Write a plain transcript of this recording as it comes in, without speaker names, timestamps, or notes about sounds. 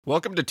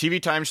Welcome to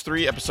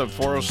TV3, episode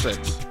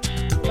 406.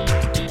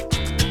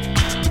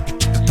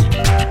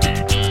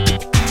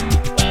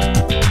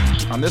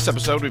 On this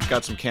episode, we've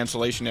got some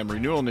cancellation and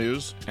renewal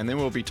news, and then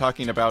we'll be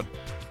talking about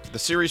the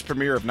series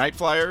premiere of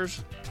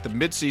Nightflyers, the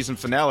mid-season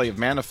finale of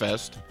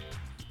Manifest,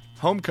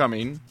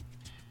 Homecoming,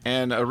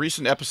 and a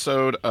recent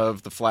episode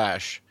of The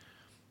Flash.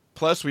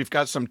 Plus, we've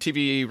got some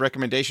TV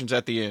recommendations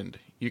at the end.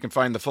 You can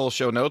find the full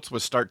show notes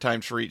with start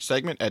times for each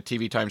segment at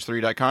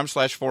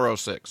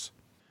tvtimes3.com/406.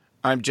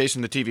 I'm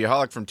Jason the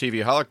TVaholic from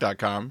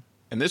tvaholic.com,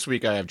 and this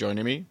week I have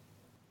joining me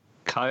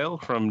Kyle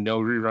from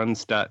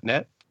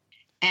noreruns.net.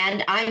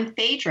 And I'm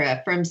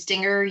Fadra from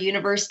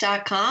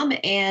stingeruniverse.com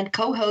and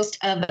co-host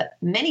of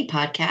many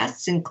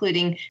podcasts,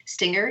 including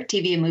Stinger,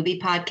 TV and Movie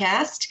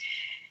Podcast,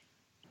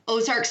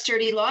 Ozark's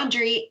Dirty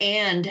Laundry,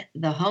 and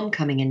the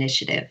Homecoming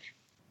Initiative.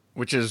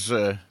 Which is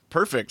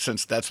perfect,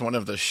 since that's one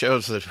of the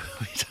shows that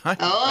we talk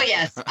about. Oh,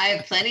 yes. I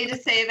have plenty to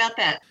say about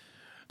that.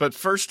 But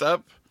first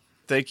up,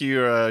 thank you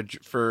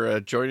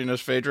for joining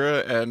us,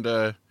 Fadra.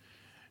 And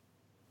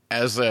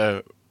as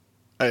I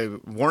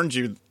warned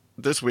you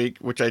this week,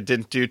 which I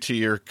didn't do to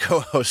your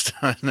co-host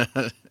on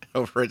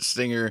over at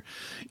Stinger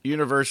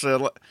Universe,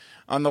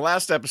 on the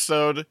last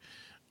episode,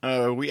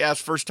 we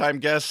asked first-time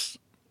guests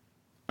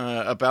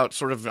about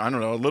sort of, I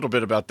don't know, a little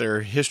bit about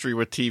their history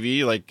with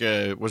TV. Like,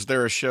 was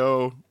there a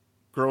show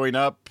growing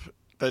up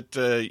that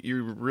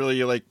you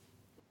really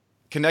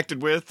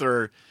connected with,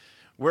 or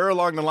where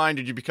along the line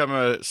did you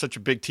become such a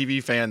big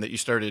TV fan that you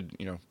started,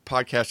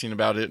 podcasting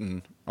about it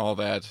and all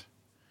that?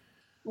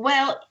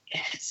 Well,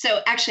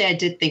 so actually I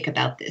did think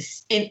about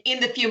this in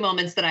the few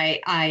moments that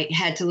I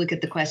had to look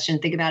at the question,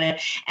 think about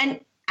it. And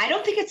I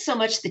don't think it's so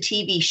much the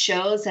TV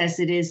shows as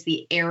it is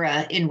the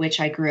era in which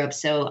I grew up.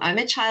 So I'm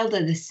a child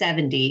of the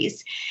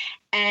 70s.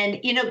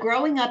 And,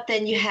 growing up,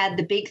 then you had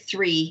the big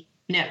three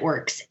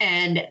networks,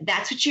 and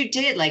that's what you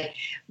did. Like,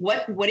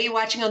 what are you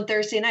watching on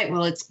Thursday night?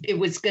 Well, it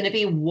was going to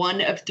be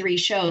one of three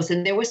shows,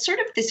 and there was sort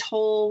of this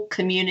whole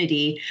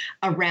community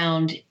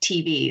around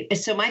TV.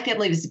 So my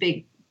family was a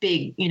big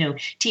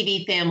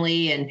TV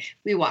family, and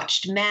we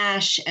watched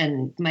MASH,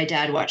 and my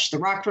dad watched the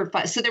Rockford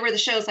Files. So there were the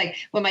shows, like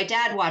when my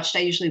dad watched, I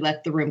usually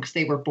left the room because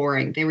they were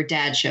boring. They were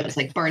dad shows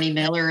like Barney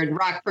Miller and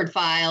Rockford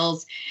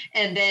Files.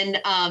 And then,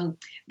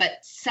 but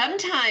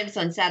sometimes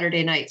on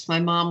Saturday nights, my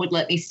mom would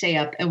let me stay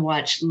up and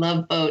watch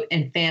Love Boat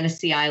and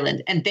Fantasy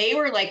Island. And they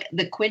were like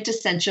the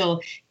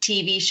quintessential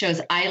TV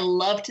shows. I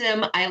loved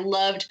them. I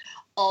loved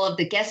all of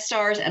the guest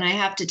stars. And I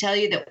have to tell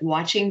you that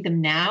watching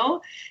them now,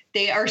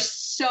 they are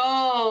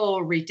so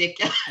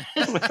ridiculous.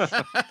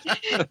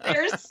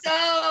 They're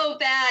so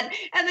bad.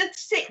 And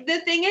the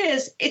thing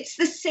is, it's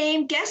the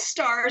same guest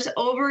stars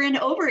over and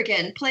over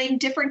again, playing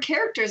different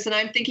characters. And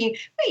I'm thinking,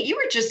 wait, you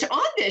were just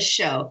on this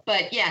show.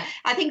 But yeah,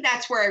 I think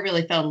that's where I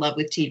really fell in love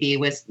with TV,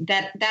 was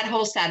that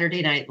whole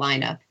Saturday night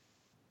lineup.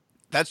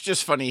 That's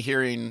just funny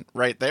hearing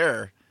right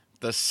there,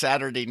 the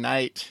Saturday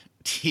night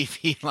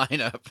TV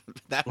lineup.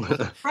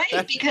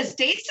 Right, because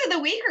days of the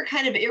week are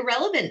kind of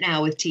irrelevant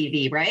now with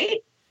TV,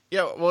 right?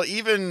 Yeah, well,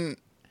 even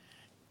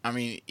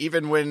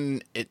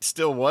when it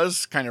still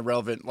was kind of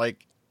relevant,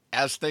 like,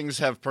 as things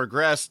have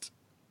progressed,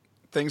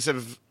 things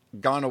have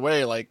gone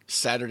away, like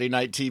Saturday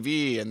night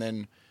TV, and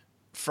then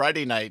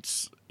Friday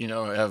nights,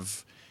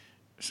 have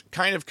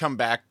kind of come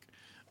back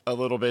a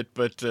little bit,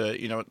 but,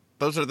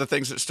 those are the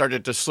things that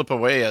started to slip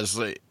away, as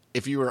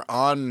if you were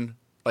on,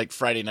 like,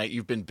 Friday night,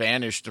 you've been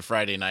banished to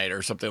Friday night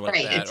or something like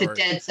that. Right, it's a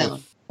dead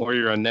zone. Or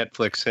you're on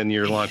Netflix and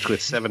you're launched with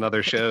 7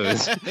 other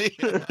shows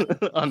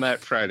on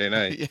that Friday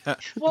night. Yeah.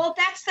 Well,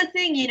 that's the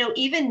thing.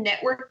 Even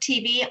network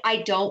TV,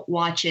 I don't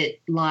watch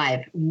it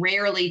live.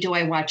 Rarely do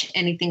I watch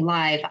anything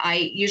live.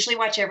 I usually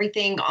watch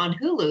everything on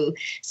Hulu.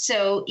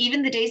 So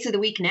even the days of the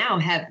week now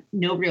have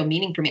no real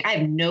meaning for me. I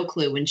have no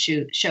clue when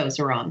shows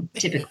are on,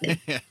 typically.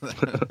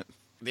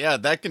 Yeah,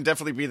 that can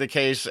definitely be the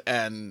case.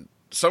 And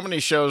so many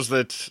shows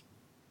that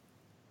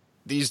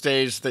these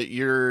days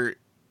that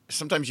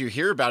sometimes you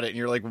hear about it and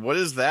you're like, what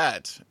is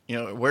that?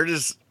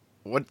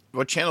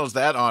 What channel is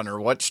that on,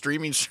 or what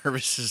streaming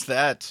service is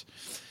that?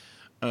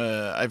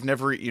 I've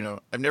never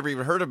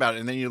even heard about it.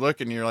 And then you look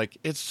and you're like,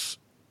 it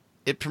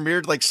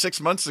premiered like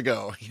 6 months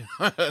ago.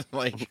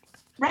 Like,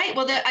 right.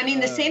 Well,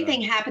 the same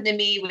thing happened to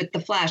me with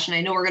The Flash. And I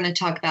know we're going to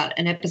talk about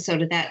an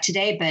episode of that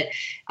today, but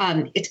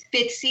it's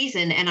 5th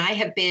season, and I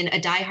have been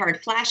a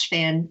diehard Flash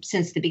fan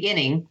since the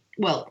beginning.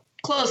 Well,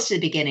 close to the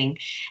beginning.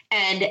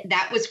 And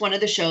that was one of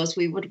the shows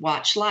we would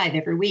watch live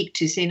every week,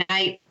 Tuesday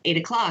night,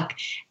 8:00.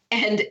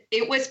 And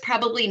it was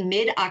probably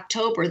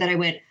mid-October that I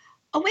went,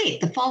 oh,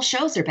 wait, the fall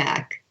shows are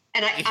back.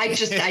 And I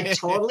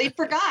totally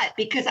forgot,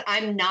 because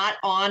I'm not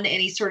on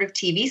any sort of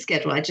TV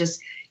schedule. I just,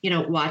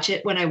 watch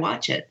it when I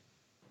watch it.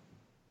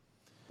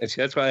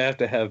 That's why I have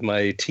to have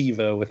my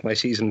TiVo with my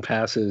season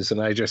passes,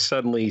 and I just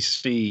suddenly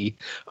see,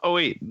 oh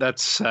wait,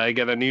 I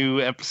got a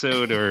new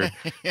episode, or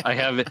I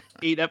have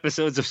 8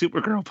 episodes of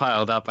Supergirl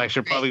piled up. I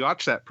should probably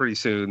watch that pretty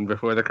soon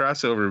before the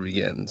crossover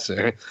begins.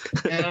 Oh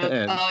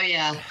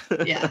yeah.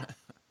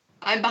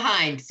 I'm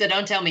behind, so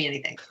don't tell me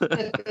anything.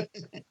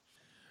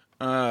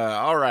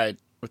 All right.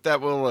 with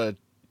that, we'll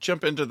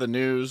jump into the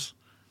news.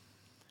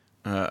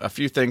 A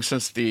few things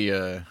since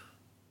the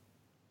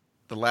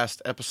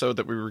last episode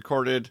that we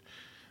recorded.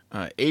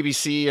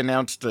 ABC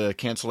announced the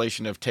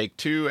cancellation of Take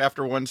Two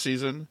after one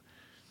season.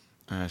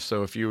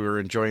 So if you were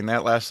enjoying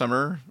that last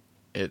summer,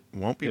 it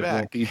won't be back.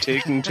 Won't be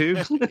taking two.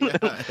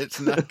 Yeah, it's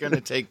not going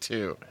to take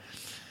two.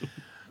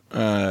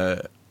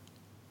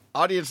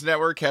 Audience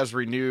Network has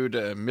renewed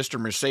Mr.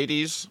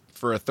 Mercedes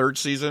for a third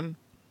season.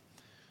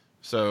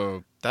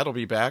 So that'll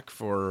be back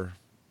for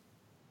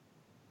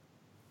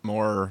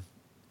more,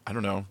 I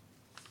don't know.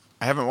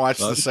 I haven't watched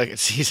the second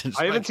season.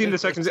 I haven't seen the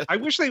second season. I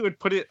wish they would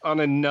put it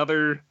on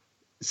another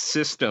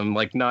system,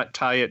 like not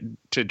tie it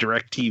to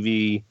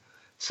DirecTV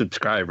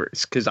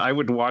subscribers, because I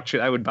would watch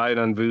it. I would buy it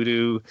on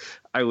Vudu.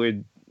 I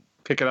would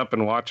pick it up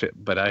and watch it,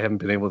 but I haven't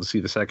been able to see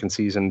the second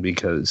season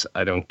because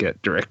I don't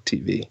get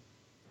DirecTV.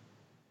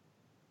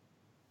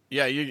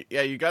 Yeah,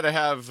 you got to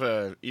have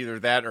either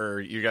that or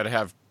you got to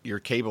have your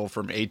cable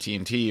from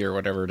AT&T or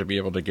whatever to be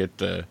able to get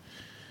the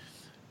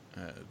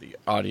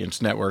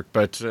Audience Network.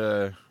 But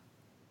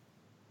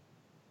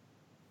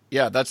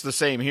yeah, that's the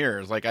same here.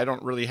 It's like I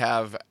don't really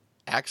have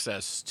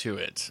access to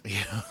it. You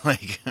know,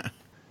 like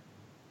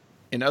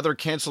in other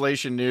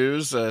cancellation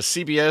news,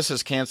 CBS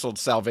has canceled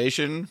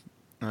Salvation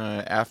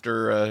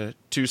after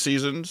 2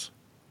 seasons.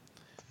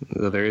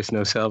 There is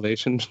no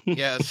Salvation.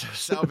 Yes,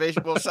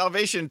 Salvation. Well,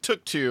 Salvation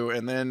took 2,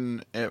 and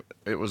then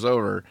it was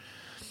over.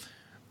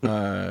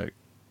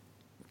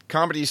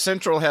 Comedy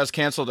Central has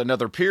canceled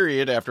another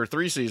period after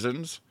 3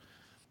 seasons.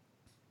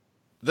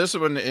 This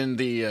one in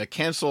the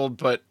canceled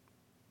but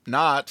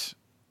not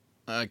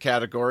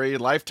category.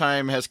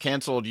 Lifetime has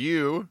canceled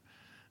You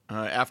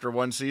after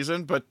 1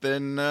 season, but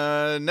then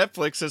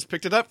Netflix has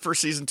picked it up for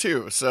season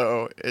 2.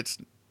 So it's.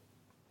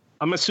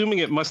 I'm assuming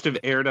it must have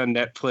aired on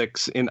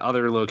Netflix in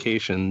other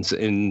locations,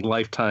 and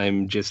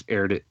Lifetime just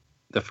aired it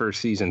the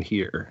first season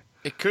here.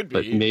 It could be.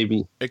 But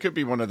maybe. It could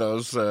be one of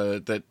those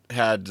that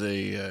had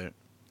the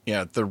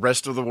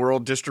rest of the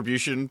world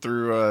distribution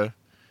through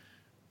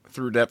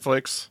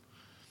Netflix.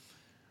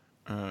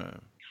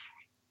 But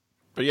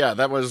yeah,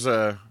 that was.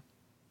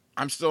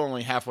 I'm still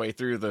only halfway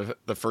through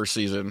the first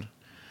season.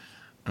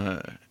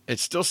 It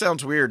still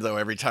sounds weird though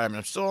every time.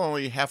 I'm still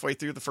only halfway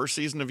through the first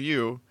season of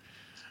You.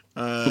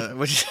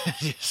 Which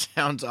just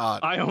sounds odd.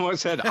 I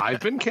almost said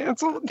I've been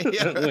canceled.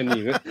 When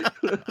you...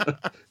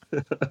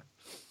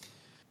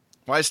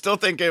 Well, I still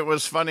think it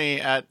was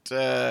funny at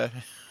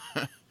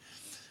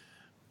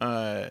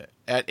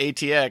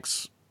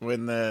ATX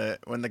when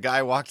the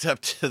guy walked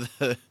up to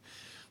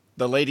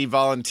the lady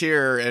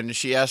volunteer and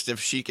she asked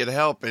if she could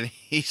help, and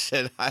he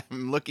said,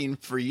 "I'm looking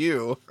for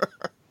you."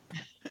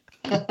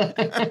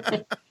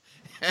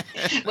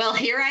 Well,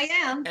 here I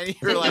am. And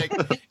you're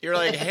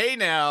like, hey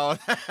now.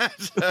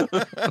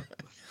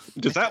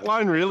 Does that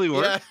line really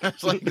work? Yeah,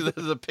 it's like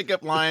the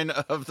pickup line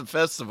of the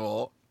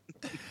festival.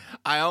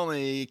 I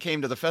only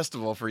came to the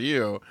festival for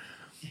you.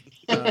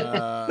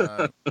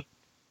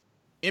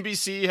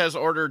 NBC has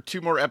ordered 2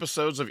 more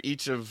episodes of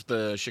each of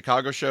the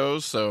Chicago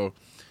shows, so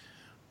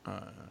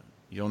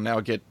you'll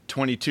now get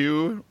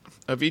 22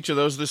 of each of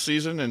those this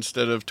season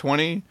instead of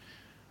 20.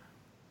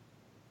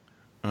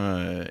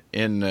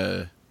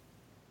 In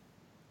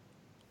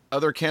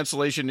other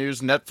cancellation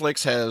news,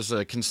 Netflix has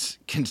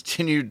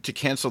continued to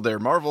cancel their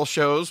Marvel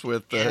shows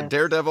with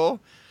Daredevil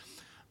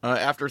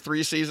after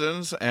 3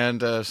 seasons.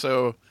 And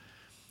so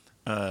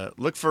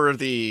look for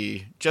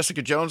the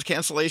Jessica Jones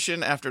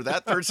cancellation after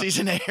that 3rd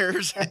season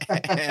airs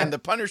and the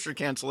Punisher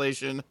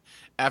cancellation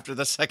after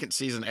the 2nd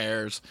season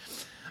airs.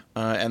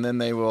 And then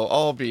they will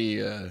all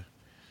be... Then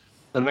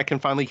I can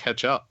finally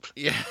catch up.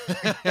 Yeah.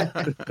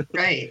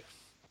 Right.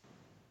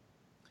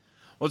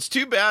 Well, it's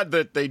too bad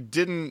that they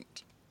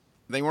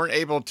weren't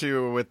able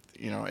to with,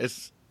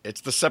 it's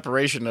the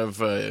separation of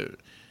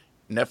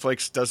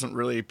Netflix doesn't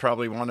really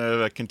probably want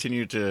to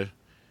continue to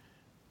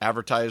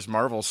advertise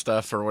Marvel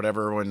stuff or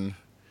whatever when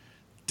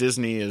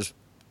Disney is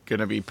going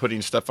to be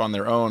putting stuff on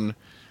their own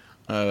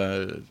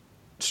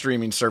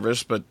streaming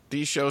service. But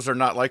these shows are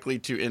not likely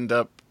to end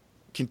up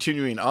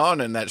continuing on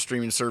in that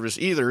streaming service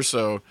either.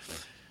 So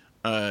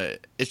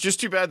it's just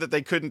too bad that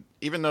they couldn't,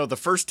 even though the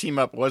first team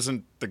up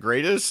wasn't the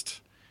greatest.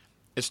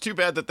 It's too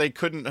bad that they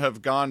couldn't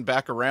have gone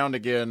back around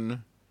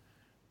again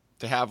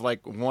to have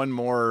like one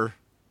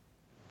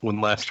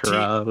last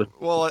hurrah.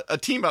 A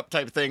team up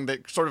type thing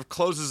that sort of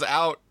closes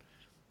out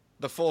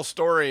the full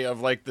story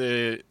of like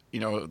the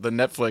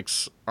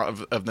Netflix of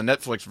the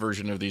Netflix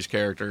version of these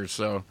characters.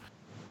 So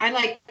I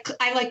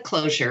like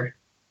closure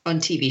on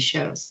TV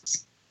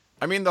shows.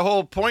 I mean, the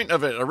whole point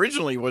of it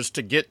originally was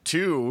to get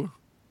to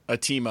a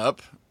team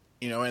up,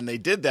 and they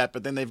did that,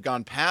 but then they've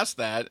gone past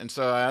that. And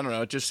so I don't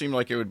know, it just seemed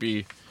like it would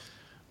be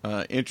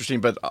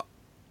interesting, but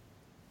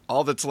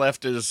all that's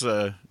left is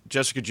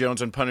Jessica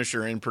Jones and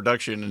Punisher in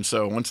production, and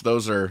so once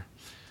those are,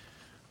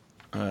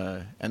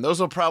 and those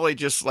will probably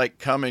just like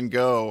come and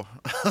go.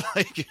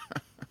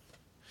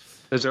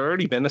 Has there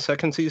already been a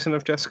 2nd season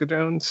of Jessica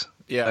Jones?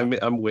 Yeah,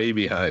 I'm way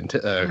behind.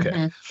 Okay.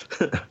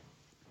 Mm-hmm.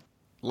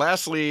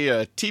 lastly,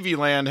 TV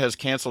Land has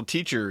canceled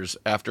Teachers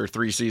after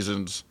 3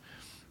 seasons,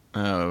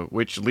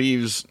 which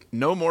leaves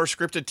no more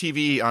scripted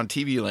TV on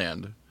TV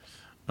Land.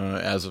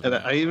 As of and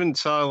now. I even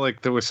saw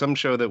like there was some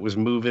show that was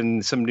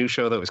moving, some new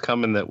show that was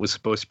coming that was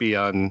supposed to be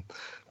on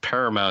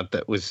Paramount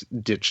that was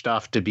ditched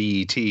off to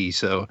BET.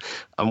 So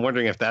I'm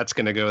wondering if that's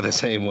going to go the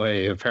same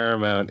way. If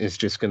Paramount is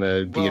just going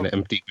to be an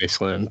empty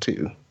wasteland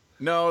too.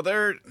 No,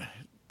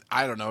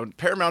 I don't know.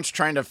 Paramount's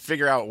trying to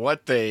figure out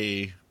what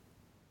they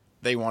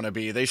want to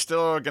be. They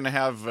still are going to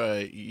have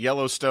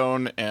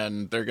Yellowstone,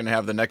 and they're going to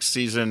have the next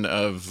season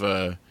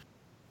of.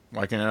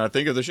 Why can't I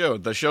think of the show?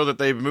 The show that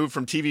they moved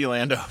from TV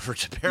Land over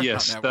to Paramount.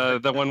 Yes,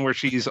 Network. the one where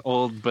she's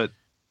old but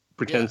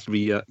pretends to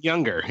be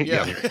younger.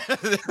 Yeah, Younger.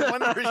 the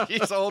one where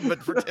she's old but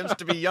pretends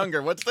to be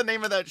younger. What's the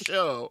name of that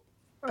show?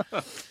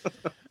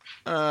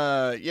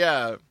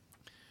 Yeah.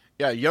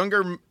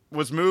 Younger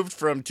was moved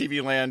from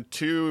TV Land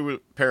to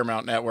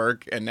Paramount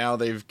Network, and now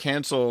they've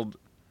canceled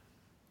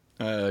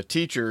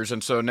Teachers,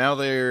 and so now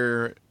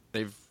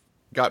they've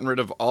gotten rid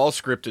of all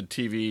scripted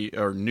TV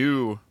or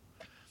new.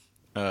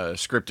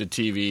 Scripted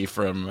TV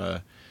from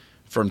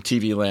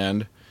TV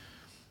Land,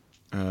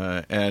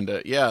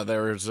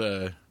 there's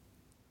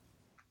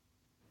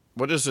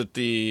what is it?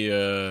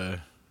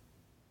 It's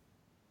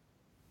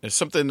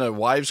something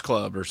Wives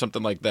Club or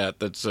something like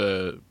that. That's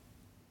that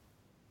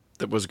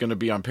was going to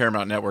be on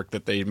Paramount Network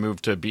that they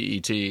moved to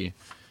BET.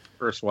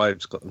 First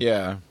Wives Club.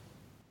 Yeah.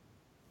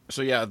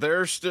 So yeah,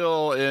 they're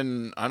still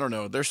in. I don't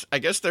know. I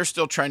guess they're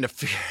still trying to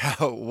figure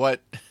out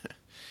what,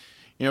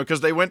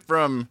 because they went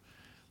from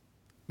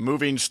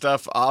moving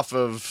stuff off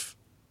of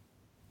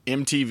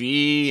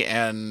MTV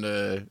and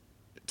to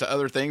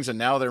other things, and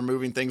now they're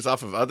moving things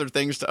off of other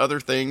things to other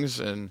things,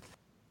 and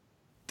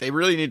they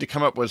really need to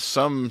come up with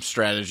some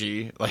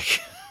strategy,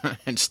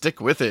 and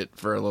stick with it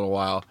for a little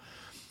while.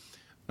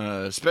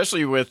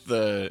 Especially with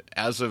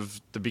as of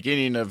the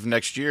beginning of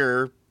next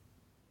year,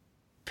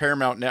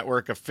 Paramount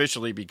Network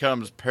officially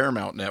becomes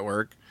Paramount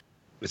Network.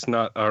 It's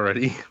not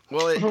already.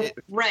 Well,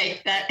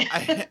 right.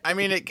 I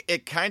mean,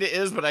 it kind of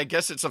is, but I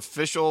guess its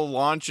official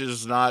launch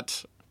is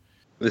not.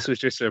 This was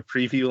just a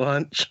preview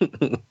launch.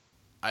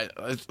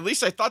 At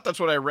least I thought that's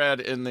what I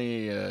read in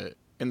the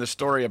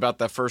story about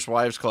that First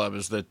Wives Club,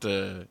 is that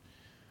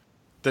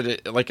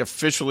it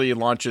officially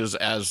launches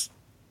as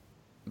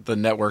the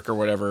network or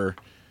whatever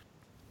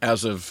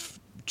as of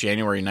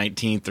January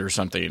 19th or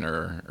something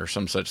or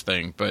some such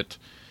thing. But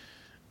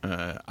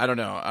I don't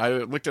know.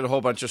 I looked at a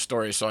whole bunch of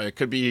stories, so it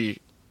could have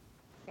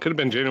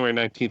been January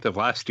 19th of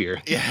last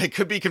year. Yeah, it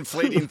could be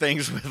conflating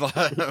things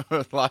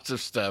with lots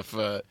of stuff.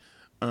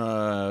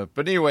 But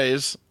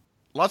anyways,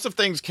 lots of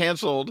things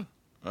canceled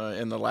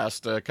in the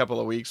last couple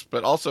of weeks,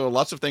 but also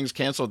lots of things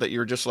canceled that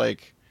you're just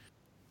like,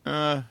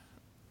 a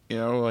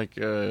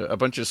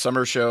bunch of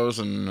summer shows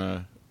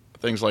and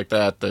things like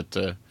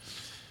that.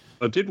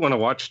 I did want to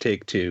watch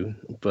Take Two,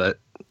 but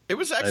it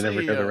was actually, I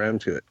never got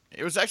around to it.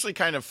 It was actually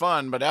kind of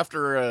fun, but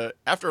after a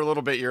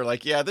little bit, you're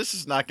like, yeah, this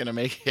is not going to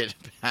make it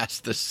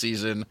past this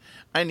season.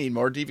 I need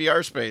more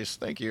DVR space.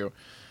 Thank you.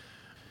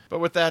 But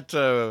with that,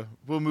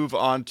 we'll move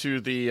on to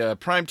the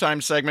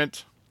primetime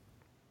segment.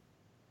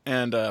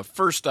 And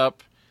first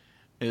up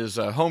is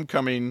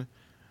Homecoming,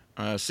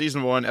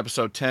 Season 1,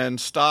 Episode 10.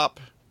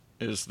 Stop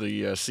is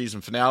the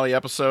season finale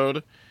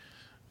episode.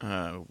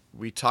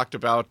 We talked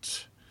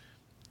about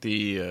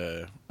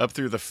the up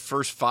through the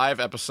first 5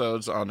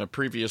 episodes on a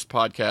previous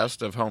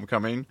podcast of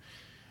Homecoming,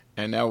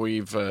 and now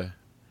we've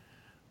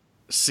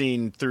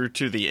seen through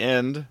to the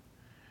end.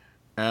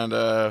 And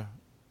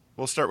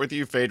we'll start with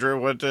you, Phaedra.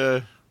 What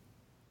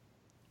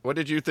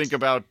did you think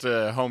about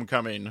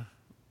Homecoming?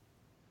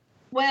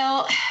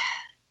 Well,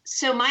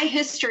 so my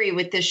history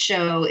with this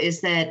show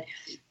is that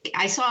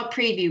I saw a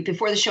preview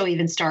before the show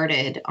even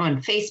started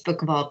on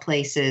Facebook, of all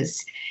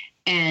places,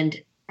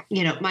 and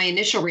my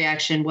initial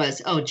reaction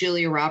was, "Oh,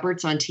 Julia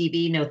Roberts on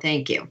TV? No,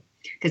 thank you,"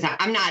 because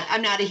I'm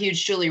not a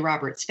huge Julia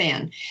Roberts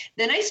fan.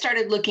 Then I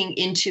started looking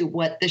into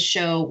what the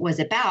show was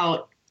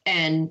about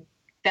and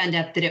found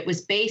out that it was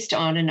based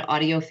on an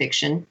audio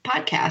fiction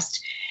podcast.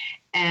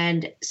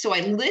 And so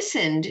I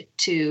listened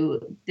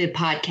to the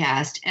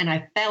podcast and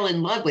I fell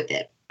in love with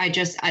it. I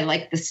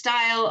liked the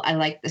style, I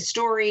liked the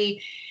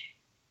story,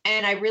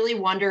 and I really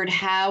wondered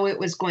how it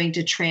was going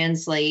to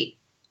translate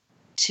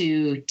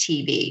to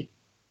TV.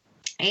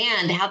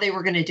 And how they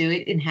were going to do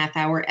it in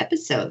half-hour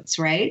episodes,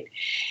 right?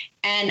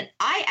 And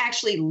I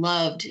actually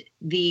loved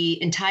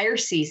the entire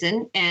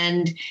season.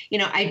 And,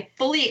 I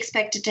fully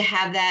expected to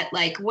have that,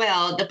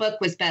 the book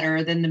was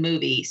better than the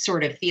movie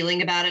sort of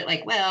feeling about it.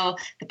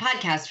 The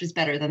podcast was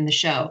better than the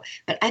show.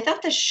 But I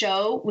thought the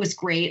show was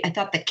great. I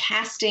thought the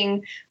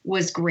casting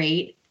was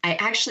great. I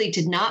actually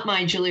did not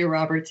mind Julia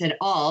Roberts at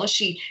all.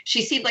 She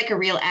seemed like a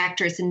real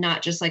actress and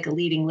not just like a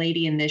leading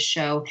lady in this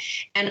show.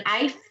 And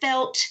I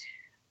felt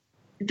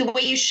the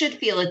way you should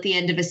feel at the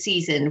end of a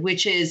season,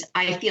 which is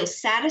I feel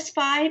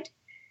satisfied,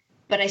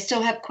 but I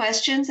still have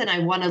questions and I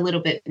want a little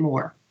bit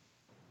more.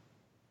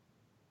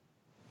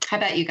 How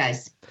about you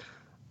guys?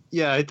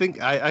 Yeah, I think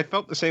I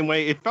felt the same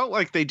way. It felt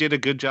like they did a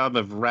good job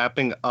of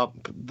wrapping up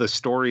the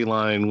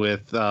storyline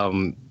with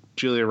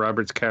Julia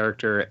Roberts'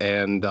 character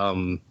and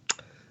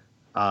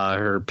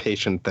her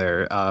patient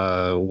there,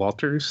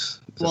 Walters.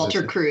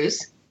 Walter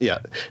Cruz. Yeah.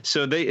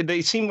 So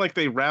they seem like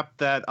they wrapped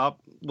that up.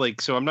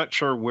 Like, so I'm not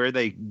sure where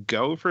they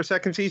go for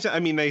second season. I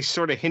mean, they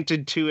sort of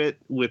hinted to it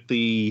with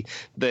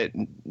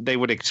that they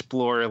would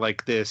explore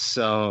like this,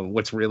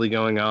 what's really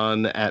going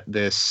on at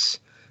this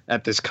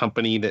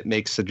company that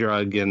makes the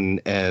drug,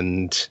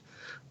 and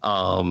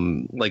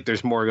like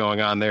there's more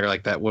going on there,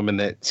 like that woman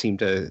that seemed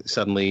to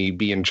suddenly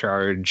be in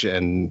charge,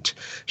 and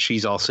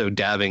she's also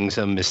dabbing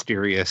some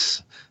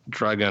mysterious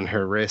drug on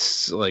her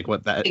wrists, like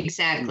what that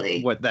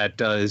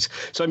does.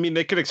 So I mean,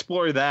 they could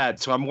explore that.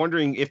 So I'm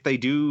wondering if they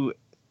do.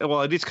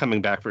 Well, it is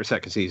coming back for a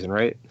second season,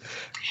 right?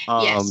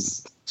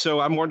 Yes. So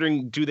I'm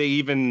wondering, do they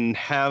even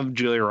have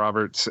Julia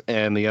Roberts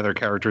and the other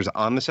characters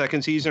on the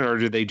second season, or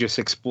do they just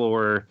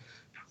explore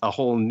a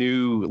whole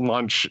new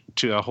launch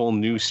to a whole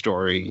new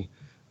story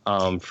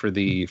for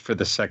the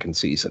second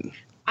season?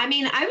 I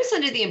mean, I was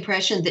under the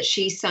impression that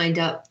she signed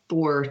up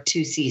for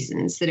 2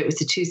 seasons, that it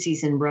was a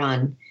 2-season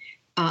run.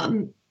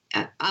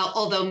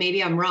 Although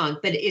maybe I'm wrong,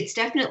 but it's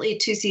definitely a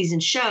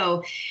 2-season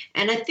show.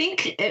 And I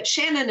think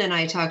Shannon and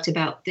I talked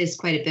about this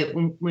quite a bit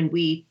when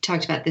we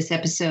talked about this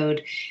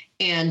episode.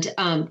 And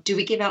do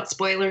we give out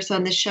spoilers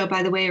on this show,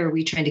 by the way, or are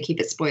we trying to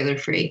keep it spoiler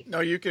free? No,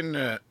 you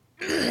can.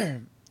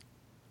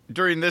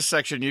 During this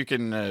section, you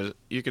can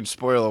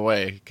spoil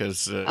away,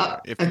 because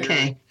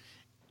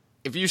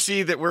if you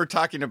see that we're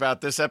talking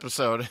about this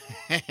episode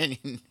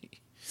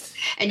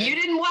and you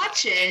didn't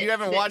watch it, and you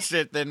haven't watched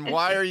it, then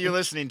why are you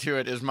listening to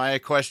it? Is my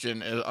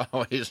question is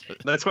always.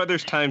 That's why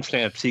there's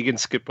timestamps, so you can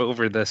skip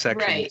over the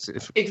sections.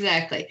 Right,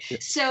 exactly. Yeah.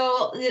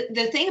 So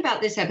the thing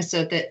about this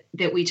episode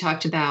that we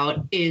talked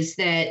about is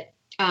that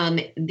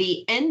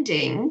the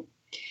ending.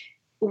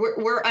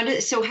 We're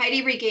under. So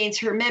Heidi regains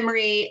her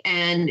memory,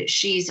 and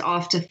she's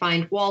off to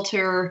find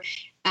Walter,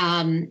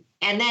 and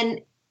then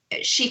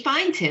she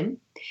finds him,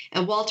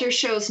 and Walter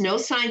shows no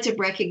signs of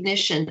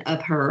recognition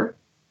of her.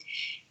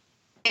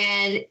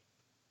 And,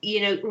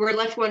 we're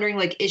left wondering,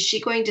 like, is she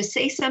going to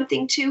say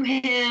something to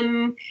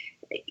him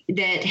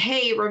that,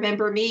 hey,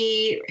 remember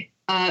me,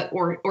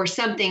 or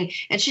something?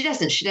 And she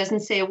doesn't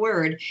say a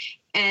word.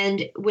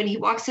 And when he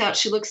walks out,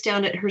 she looks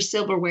down at her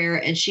silverware,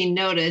 and she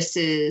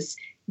notices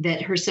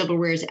that her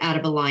silverware is out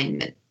of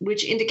alignment,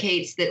 which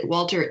indicates that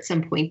Walter at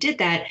some point did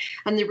that.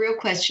 And the real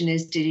question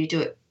is, did he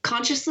do it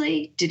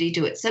consciously? Did he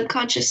do it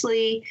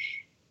subconsciously?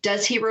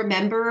 Does he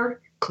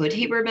remember? Could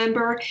he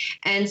remember?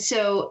 And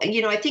so,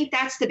 I think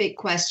that's the big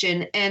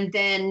question. And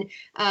then,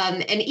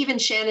 and even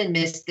Shannon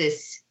missed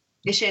this.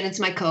 Shannon's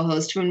my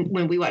co-host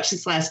when we watched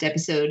this last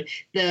episode,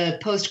 the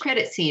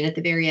post-credit scene at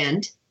the very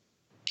end,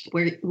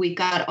 where we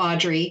got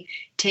Audrey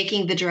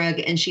taking the drug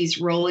and she's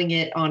rolling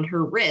it on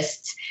her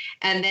wrists.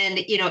 And then,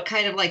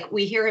 kind of like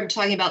we hear him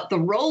talking about the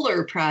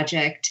roller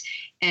project.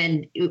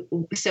 And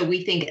so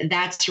we think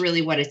that's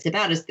really what it's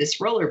about, is this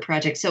roller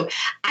project. So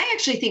I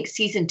actually think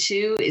season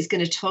 2 is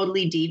going to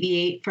totally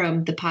deviate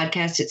from the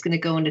podcast. It's going to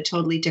go in a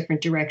totally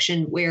different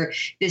direction, where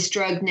this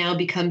drug now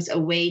becomes a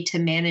way to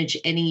manage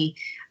any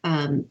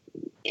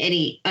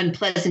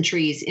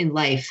unpleasantries in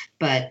life.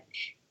 But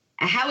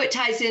how it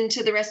ties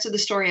into the rest of the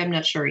story, I'm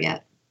not sure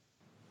yet.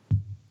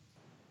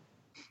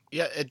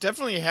 Yeah, it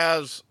definitely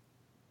has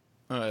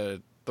the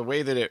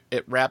way that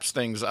it wraps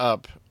things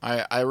up.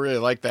 I really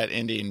like that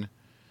ending.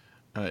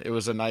 It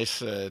was a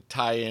nice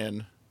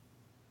tie-in,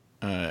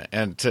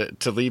 and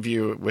to leave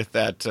you with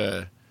that,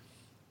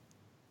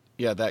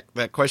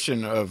 that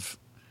question of,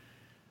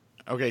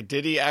 okay,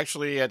 did he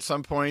actually at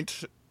some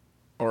point,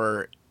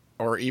 or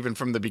even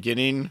from the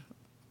beginning,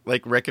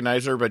 like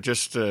recognize her, but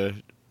just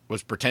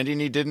was pretending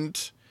he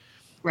didn't,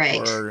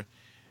 right?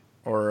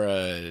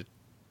 Or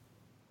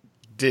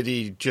did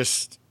he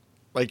just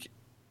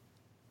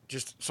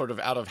sort of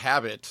out of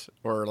habit,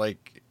 or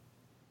like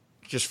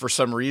just for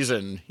some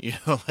reason,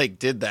 like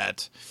did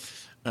that,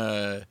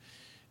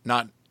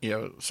 not,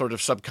 sort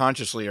of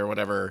subconsciously or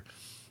whatever.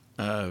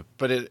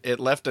 But it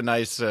left a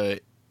nice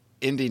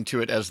ending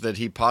to it, as that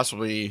he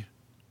possibly,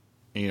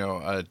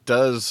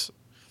 does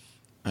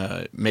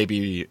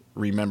maybe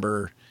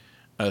remember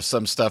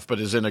some stuff,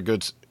 but is in a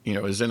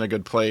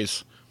good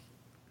place.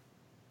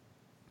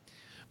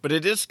 But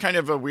it is kind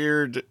of a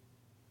weird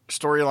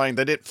storyline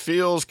that it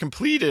feels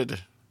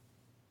completed.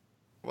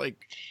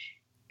 Like,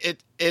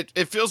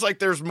 it feels like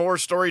there's more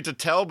story to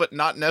tell, but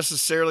not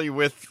necessarily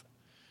with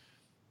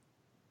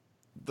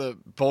the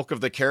bulk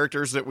of the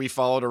characters that we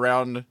followed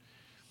around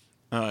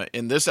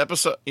in this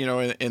episode,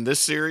 in this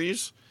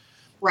series.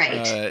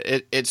 Right.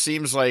 It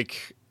seems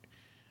like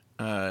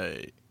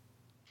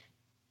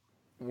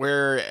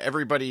where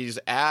everybody's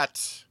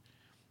at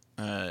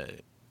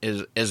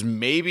is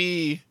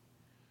maybe.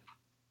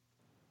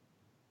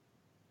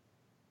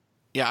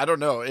 Yeah, I don't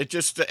know. It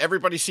just,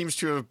 everybody seems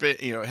to have been,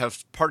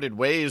 have parted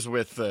ways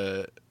with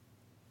the,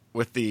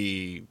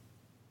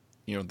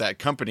 that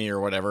company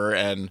or whatever.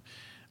 And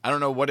I don't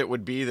know what it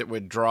would be that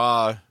would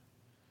draw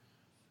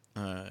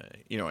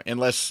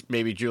unless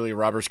maybe Julia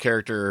Roberts'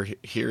 character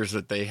hears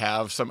that they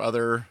have some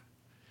other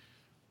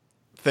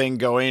thing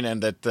going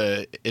and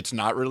that it's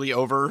not really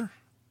over,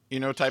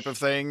 type of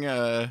thing.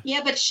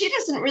 Yeah, but she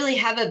doesn't really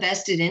have a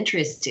vested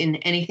interest in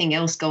anything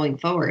else going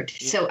forward.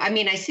 Yeah. So, I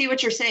mean, I see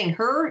what you're saying.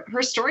 Her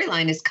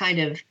storyline is kind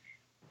of,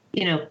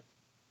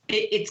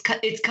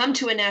 it's come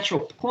to a natural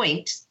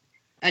point,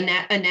 a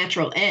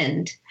natural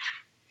end.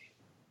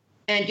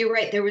 And you're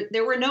right.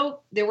 There were no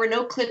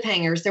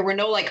cliffhangers. There were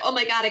no like, oh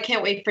my God, I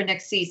can't wait for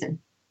next season.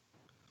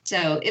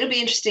 So it'll be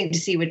interesting to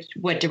see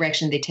what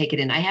direction they take it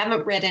in. I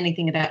haven't read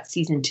anything about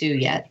season 2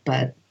 yet,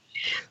 but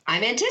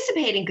I'm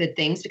anticipating good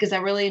things because I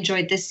really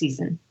enjoyed this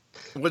season.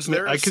 Was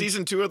there a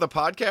season 2 of the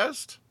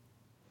podcast?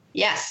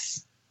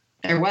 Yes,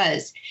 there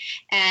was.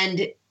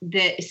 And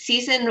the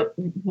season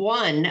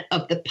 1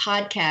 of the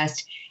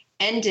podcast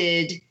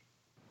ended,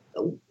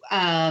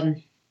 I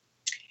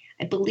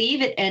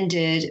believe it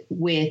ended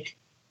with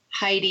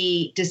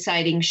Heidi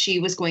deciding she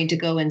was going to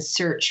go and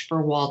search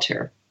for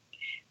Walter.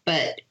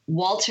 But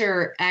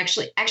Walter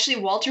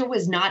Walter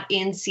was not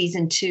in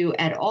season 2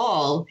 at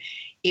all.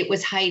 It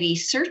was Heidi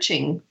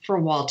searching for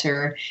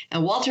Walter,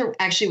 and Walter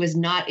actually was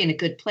not in a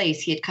good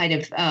place. He had kind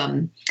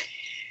of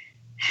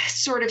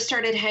sort of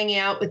started hanging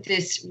out with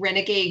this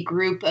renegade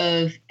group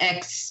of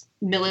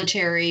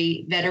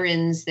ex-military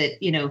veterans that,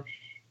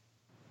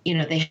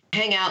 they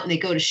hang out and they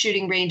go to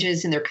shooting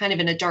ranges and they're kind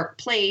of in a dark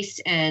place.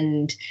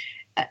 And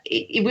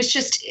it was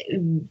just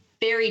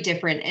very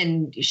different.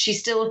 And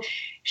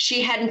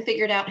she hadn't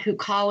figured out who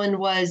Colin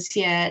was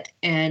yet.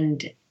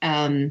 And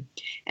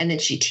then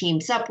she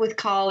teams up with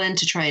Colin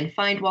to try and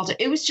find Walter.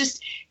 It was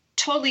just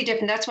totally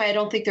different. That's why I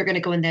don't think they're going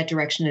to go in that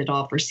direction at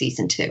all for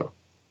season 2.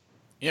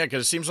 Yeah,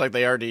 because it seems like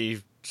they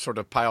already sort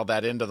of piled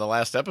that into the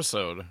last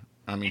episode.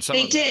 I mean,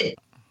 they did.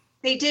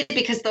 They did,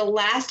 because the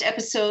last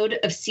episode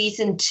of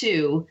season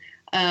 2,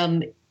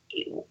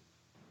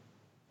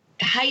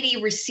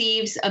 Heidi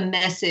receives a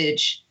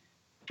message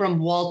from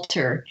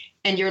Walter,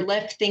 and you're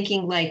left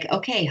thinking like,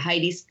 okay,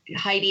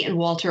 Heidi and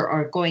Walter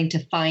are going to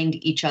find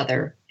each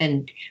other,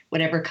 and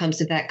whatever comes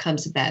of that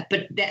comes of that.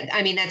 But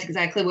that's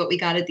exactly what we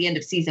got at the end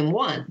of season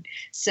 1.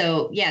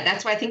 So yeah,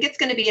 that's why I think it's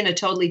going to be in a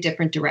totally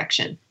different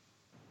direction.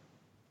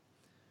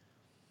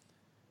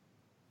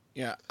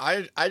 Yeah,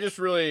 I just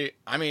really,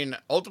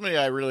 ultimately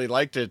I really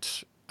liked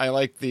it. I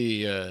liked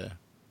the,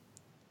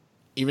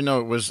 even though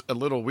it was a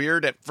little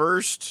weird at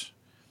first,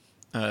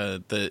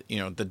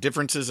 the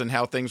differences in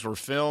how things were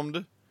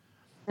filmed,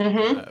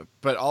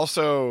 but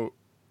also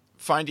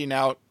finding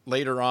out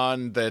later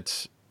on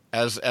that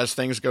as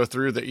things go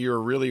through that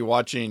you're really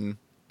watching,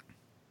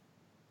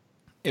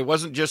 it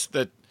wasn't just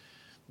that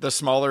the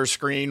smaller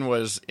screen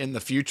was in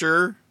the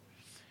future.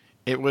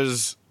 It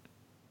was,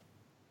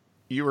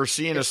 you were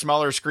seeing a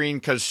smaller screen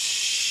because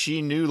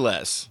she knew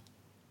less.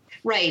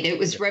 Right. It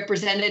was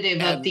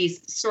representative of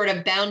these sort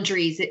of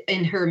boundaries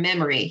in her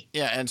memory.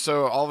 Yeah. And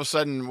so all of a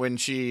sudden when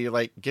she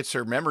gets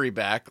her memory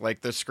back,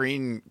 the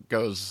screen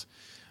goes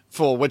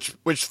full, which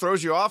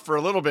throws you off for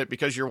a little bit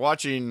because you're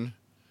watching,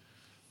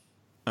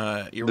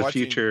 the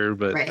future,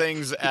 but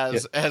things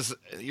as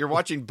you're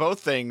watching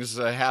both things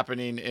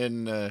happening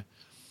in,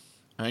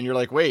 and you're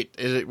like, wait,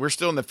 we're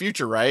still in the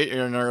future, right?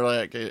 And they're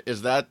like,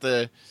 is that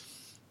the,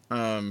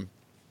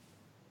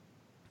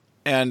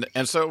 And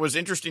so it was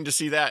interesting to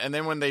see that. And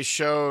then when they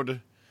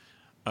showed,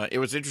 it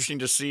was interesting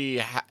to see,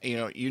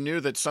 you knew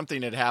that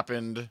something had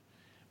happened,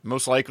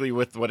 most likely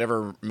with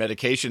whatever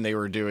medication they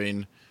were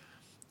doing,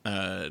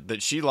 that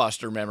she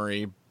lost her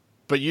memory,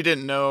 but you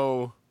didn't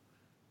know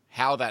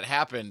how that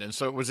happened. And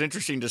so it was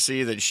interesting to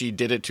see that she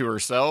did it to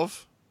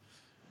herself.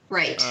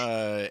 Right.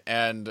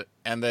 And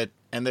that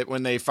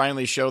when they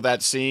finally show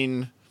that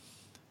scene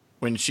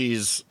when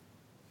she's,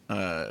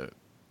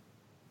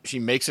 she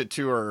makes it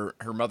to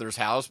her mother's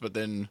house, but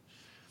then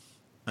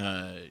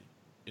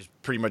is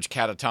pretty much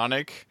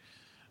catatonic.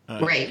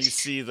 Right. You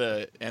see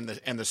the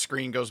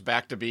screen goes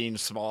back to being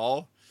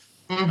small.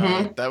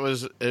 Mm-hmm.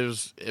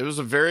 It was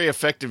a very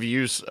effective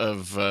use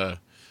of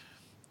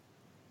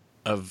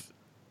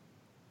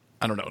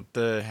I don't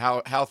know,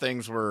 how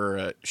things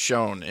were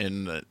shown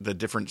in the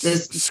different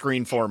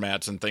screen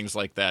formats and things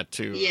like that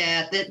too.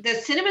 Yeah,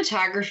 the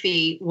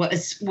cinematography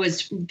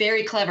was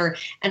very clever,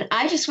 and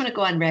I just want to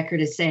go on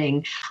record as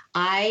saying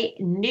I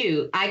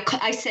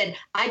said,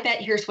 I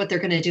bet here's what they're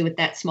going to do with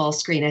that small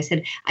screen. I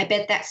said, I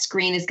bet that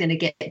screen is going to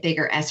get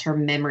bigger as her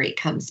memory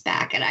comes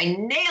back, and I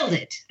nailed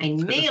it.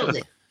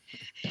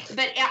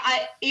 But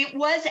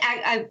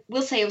I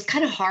will say it was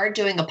kind of hard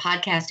doing a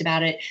podcast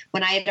about it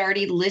when I had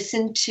already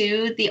listened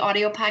to the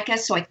audio podcast.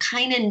 So I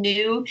kind of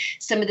knew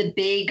some of the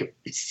big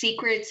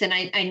secrets, and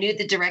I knew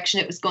the direction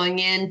it was going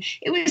in.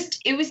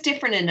 It was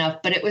different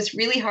enough, but it was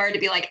really hard to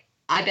be like,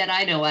 I bet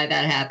I know why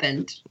that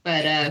happened.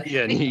 But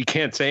yeah, you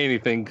can't say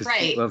anything because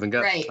people haven't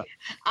got right.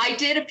 I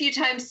did a few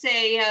times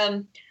say,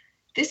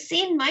 this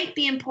scene might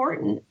be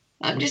important.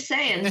 I'm just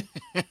saying.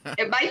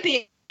 It might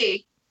be.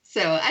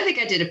 So I think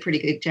I did a pretty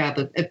good job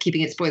of keeping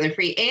it spoiler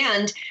free.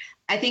 And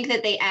I think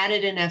that they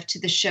added enough to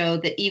the show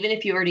that even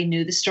if you already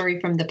knew the story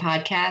from the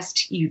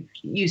podcast,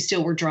 you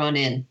still were drawn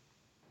in.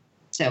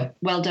 So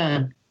well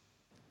done.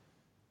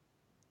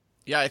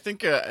 Yeah, I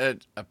think a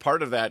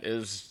part of that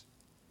is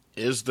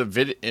the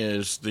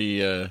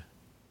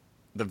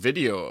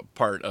video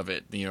part of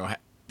it. You know,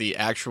 the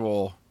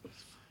actual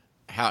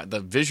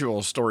the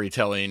visual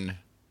storytelling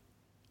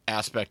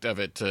aspect of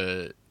it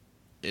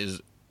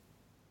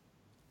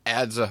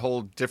adds a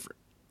whole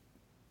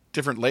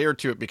different layer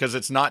to it, because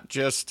it's not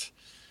just,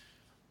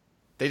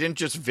 they didn't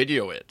just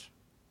video it,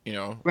 you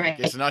know, right.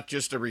 It's not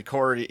just a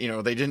record, you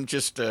know, they didn't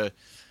just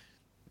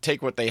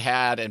take what they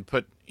had and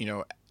put, you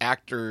know,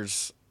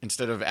 actors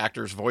instead of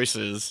actors'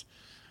 voices,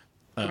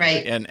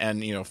 right.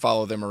 And, you know,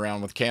 follow them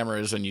around with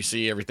cameras and you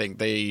see everything.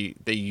 They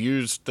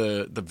used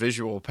the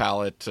visual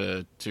palette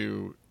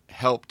to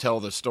help tell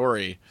the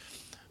story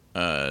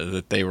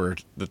that they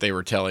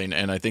were telling.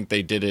 And I think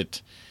they did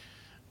it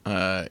in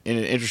an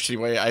interesting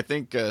way. I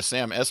think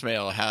Sam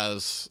Esmail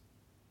has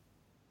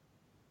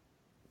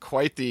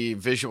quite the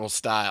visual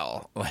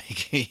style.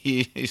 Like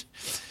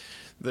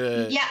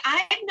yeah,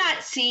 I've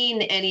not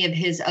seen any of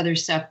his other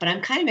stuff, but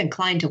I'm kind of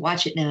inclined to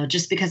watch it now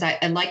just because I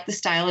like the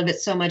style of it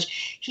so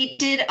much. He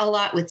did a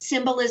lot with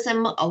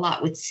symbolism, a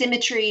lot with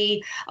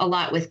symmetry, a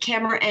lot with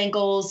camera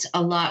angles,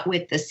 a lot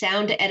with the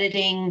sound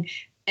editing.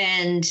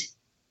 And,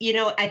 you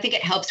know, I think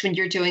it helps when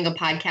you're doing a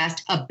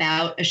podcast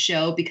about a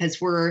show,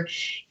 because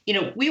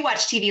we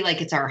watch TV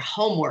like it's our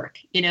homework,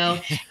 you know?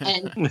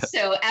 And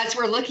so as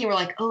we're looking, we're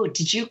like, oh,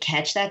 did you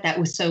catch that? That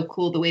was so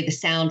cool. The way the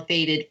sound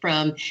faded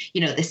from,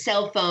 you know, the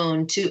cell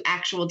phone to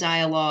actual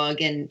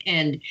dialogue.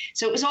 And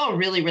so it was all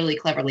really, really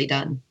cleverly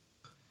done.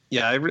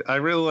 Yeah, I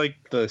really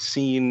like the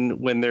scene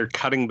when they're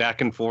cutting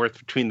back and forth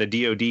between the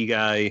DOD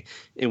guy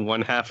in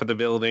one half of the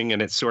building, and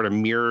it's sort of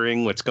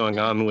mirroring what's going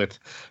on with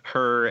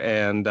her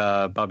and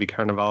Bobby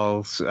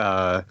Carnival's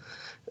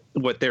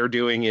what they're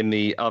doing in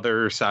the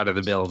other side of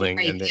the building.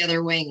 Right, the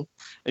other wing.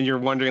 And you're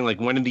wondering, like,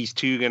 when are these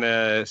two going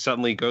to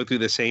suddenly go through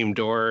the same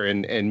door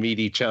and meet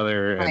each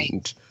other? Right.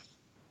 And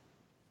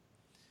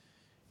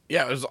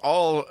yeah, it was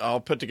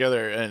all put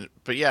together.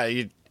 But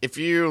yeah, if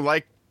you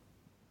like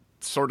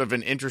sort of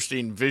an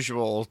interesting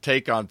visual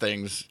take on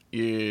things,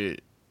 Mr.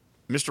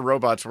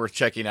 Robot's worth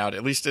checking out,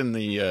 at least in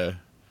the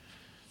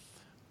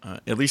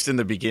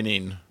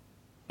beginning,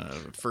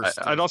 first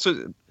I'd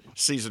also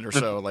season or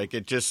so. Like,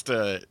 it just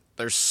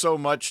there's so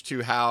much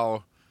to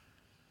how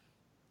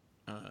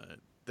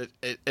that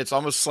it's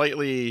almost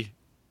slightly,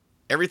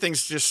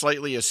 everything's just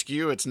slightly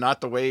askew. It's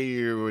not the way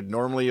you would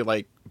normally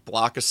like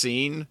block a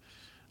scene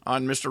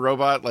on Mr.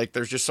 Robot. Like,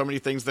 there's just so many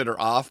things that are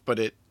off,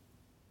 but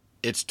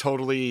it's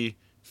totally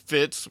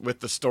fits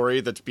with the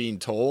story that's being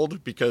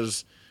told,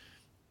 because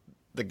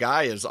the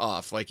guy is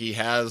off. Like, he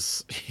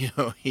has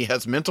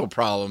mental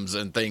problems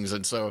and things.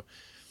 And so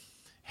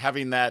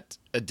having that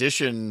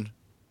addition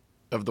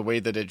of the way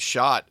that it's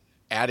shot,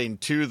 adding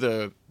to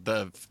the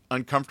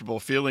uncomfortable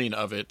feeling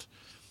of it.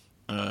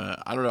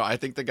 I don't know. I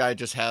think the guy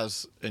just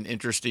has an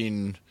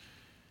interesting,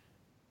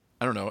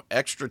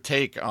 extra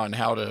take on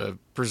how to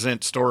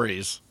present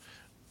stories.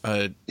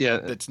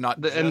 It's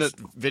not just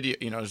video,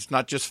 it's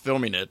not just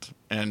filming it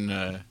and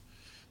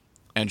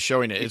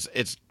showing it.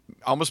 It's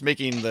almost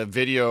making the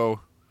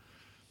video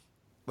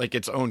like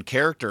its own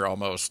character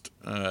almost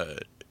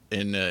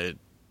in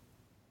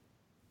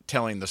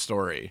telling the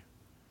story.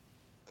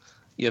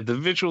 Yeah, the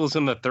visuals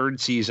in the third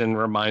season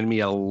remind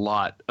me a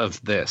lot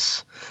of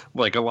this.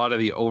 Like, a lot of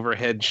the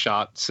overhead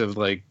shots of,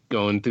 like,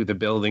 going through the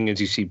building as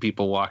you see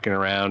people walking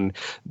around.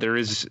 There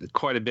is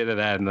quite a bit of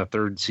that in the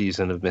third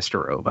season of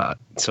Mr. Robot.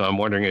 So I'm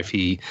wondering if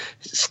he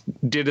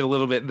did a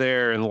little bit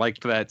there and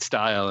liked that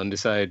style and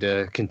decided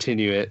to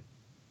continue it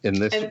in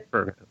this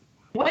program.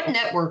 What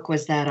network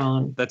was that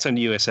on? That's on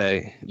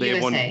USA.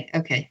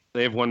 Okay.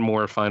 They have one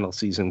more final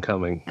season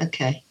coming.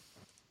 Okay.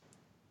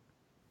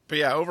 But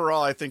yeah,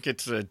 overall, I think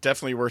it's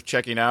definitely worth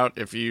checking out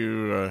if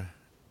you've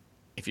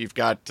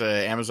got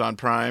Amazon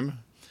Prime,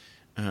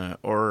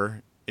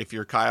 or if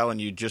you're Kyle and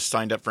you just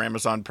signed up for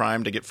Amazon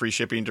Prime to get free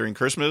shipping during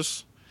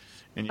Christmas.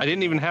 I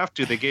didn't even have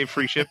to. They gave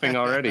free shipping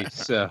already.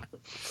 So,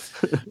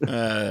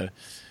 but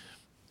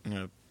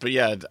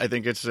yeah, I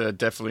think it's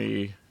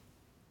definitely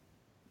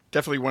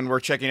one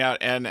worth checking out.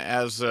 And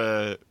as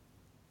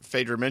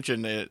Fadra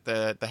mentioned,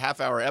 the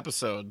half-hour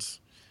episodes,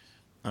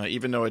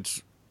 even though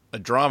it's a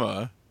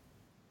drama,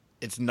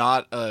 it's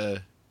not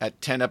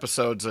at 10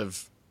 episodes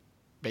of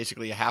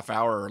basically a half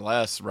hour or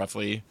less,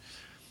 roughly,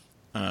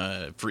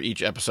 for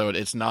each episode.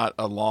 It's not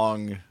a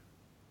long.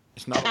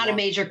 It's not a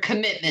major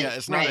commitment. Yeah,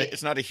 it's not. Right.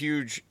 It's not a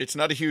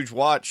huge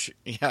watch.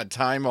 Yeah,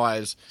 time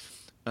wise,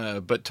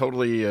 but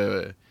totally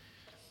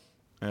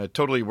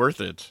worth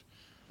it.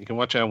 You can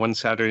watch it on one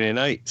Saturday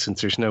night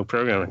since there's no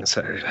programming on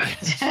Saturday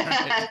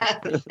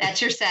night.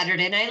 That's your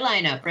Saturday night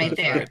lineup right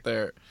there. Right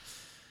there.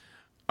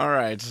 All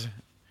right.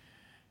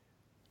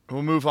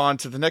 We'll move on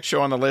to the next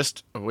show on the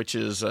list, which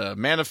is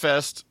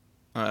Manifest,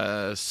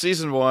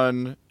 Season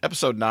 1,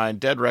 Episode 9,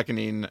 Dead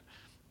Reckoning,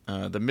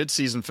 the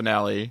mid-season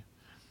finale.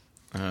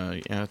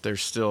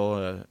 There's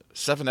still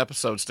 7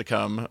 episodes to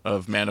come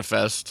of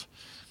Manifest.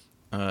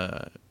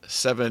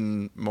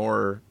 7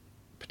 more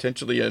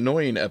potentially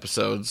annoying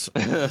episodes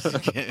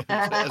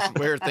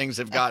where things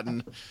have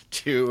gotten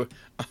to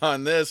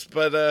on this.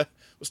 But we'll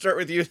start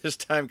with you this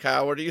time,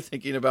 Kyle. What are you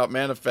thinking about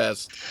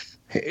Manifest?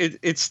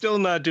 It's still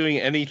not doing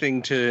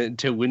anything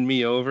to win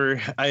me over.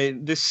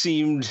 This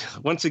seemed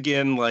once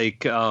again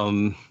like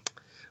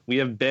we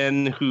have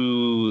Ben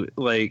who,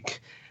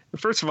 like,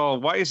 first of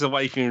all, why is the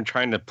wife even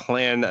trying to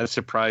plan a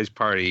surprise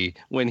party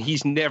when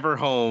he's never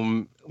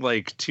home,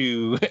 like,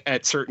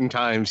 at certain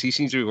times? He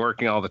seems to be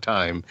working all the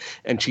time,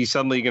 and she's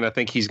suddenly going to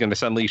think he's going to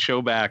suddenly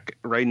show back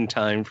right in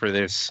time for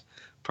this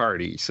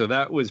party. So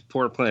that was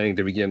poor planning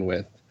to begin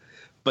with.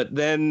 But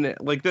then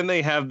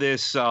they have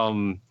this,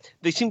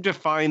 they seem to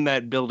find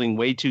that building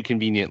way too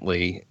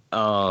conveniently,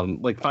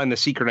 find the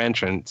secret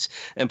entrance.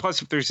 And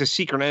plus, if there's a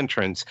secret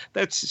entrance,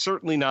 that's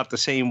certainly not the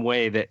same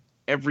way that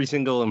every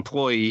single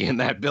employee in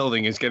that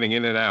building is getting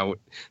in and out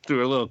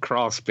through a little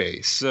crawl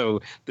space.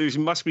 So there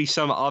must be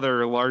some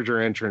other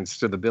larger entrance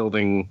to the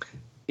building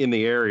in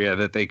the area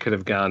that they could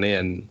have gone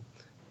in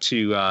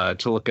to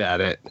look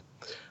at it.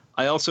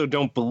 I also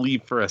don't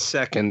believe for a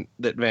second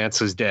that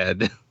Vance is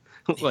dead.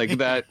 Like,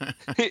 that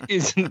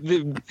is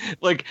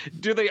like,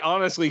 do they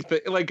honestly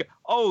think,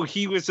 oh,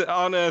 he was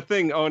on a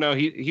thing, oh no,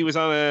 he was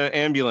on an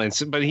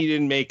ambulance but he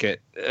didn't make it,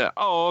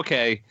 oh,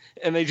 okay,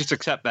 and they just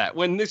accept that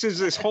when this is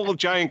this whole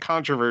giant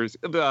controversy,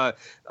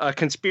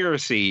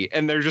 conspiracy,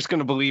 and they're just going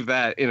to believe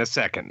that in a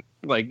second?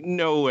 Like,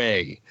 no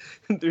way.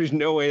 There's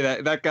no way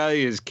that guy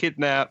is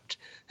kidnapped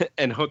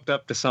and hooked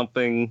up to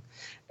something.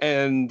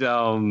 And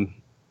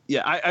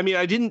yeah, I mean,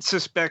 I didn't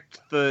suspect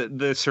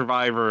the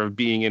survivor of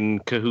being in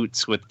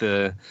cahoots with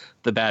the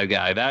bad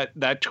guy.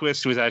 That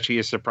twist was actually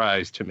a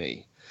surprise to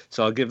me,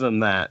 so I'll give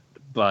them that.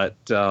 But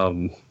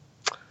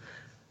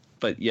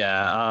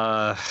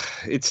yeah,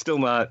 it's still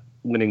not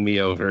winning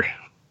me over.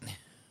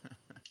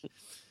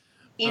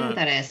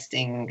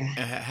 Interesting.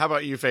 How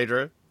about you,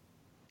 Fadra?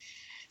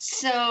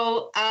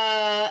 So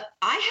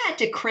I had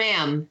to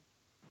cram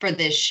for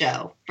this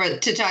show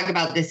to talk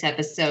about this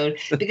episode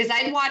because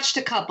I'd watched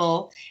a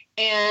couple.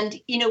 And,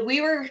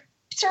 we were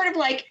sort of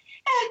like,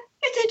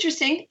 it's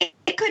interesting.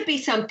 It could be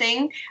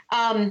something.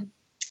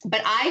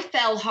 But I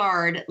fell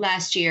hard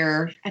last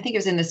year. I think it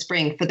was in the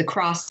spring for The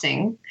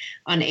Crossing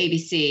on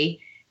ABC.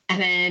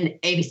 And then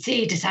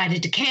ABC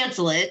decided to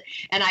cancel it.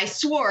 And I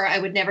swore I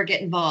would never get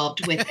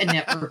involved with a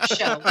network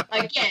show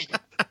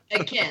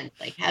again.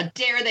 Like, how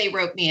dare they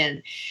rope me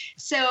in?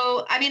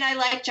 So, I mean, I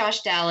like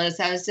Josh Dallas.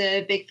 I was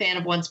a big fan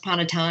of Once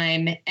Upon a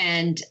Time.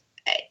 And,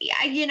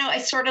 I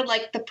sort of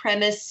like the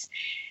premise.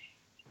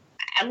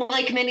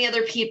 Like many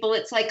other people,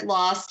 it's like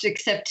Lost,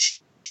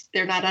 except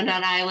they're not on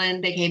an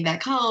island. They came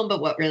back home,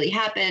 but what really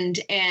happened?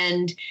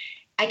 And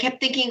I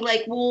kept thinking,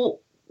 like, well,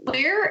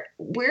 where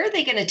are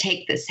they going to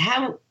take this?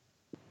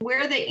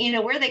 Where are they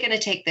going to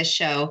take this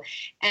show?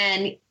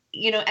 And,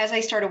 as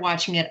I started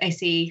watching it, I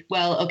see,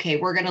 well, okay,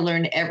 we're going to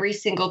learn every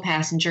single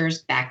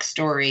passenger's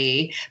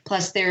backstory.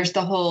 Plus there's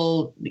the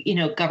whole,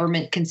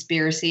 government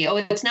conspiracy. Oh,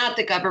 it's not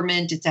the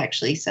government. It's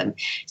actually some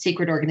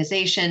secret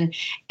organization.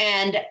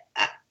 And,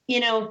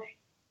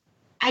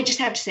 I just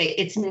have to say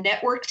it's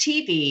network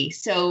TV.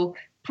 So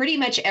pretty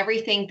much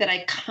everything that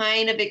I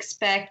kind of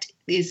expect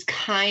is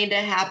kind of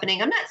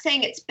happening. I'm not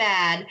saying it's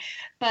bad,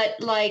 but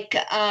like,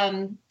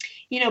 Ben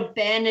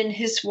and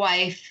his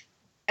wife,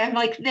 I'm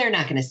like, they're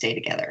not going to stay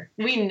together.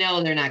 We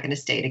know they're not going to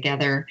stay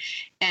together.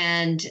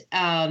 And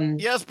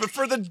yes, but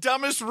for the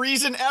dumbest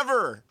reason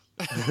ever.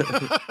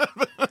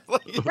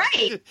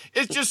 Right.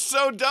 It's just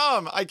so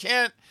dumb. I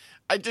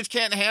just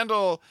can't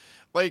handle,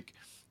 like,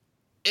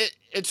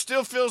 it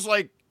still feels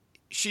like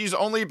she's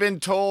only been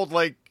told,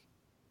 like,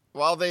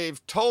 while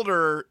they've told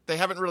her, they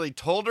haven't really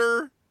told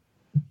her,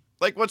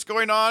 like, what's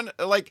going on.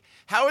 Like,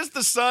 how is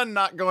the son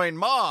not going,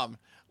 Mom?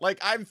 Like,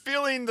 I'm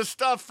feeling the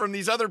stuff from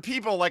these other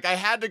people. Like, I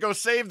had to go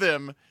save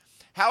them.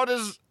 How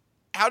does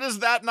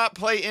that not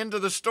play into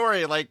the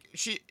story? Like,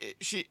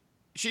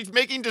 she's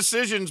making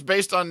decisions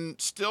based on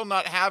still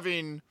not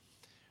having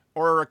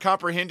or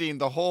comprehending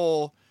the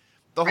whole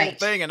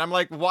thing. And I'm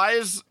like, why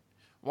is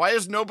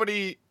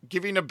nobody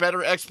giving a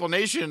better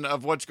explanation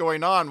of what's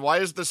going on? Why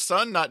is the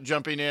son not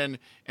jumping in?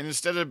 And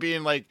instead of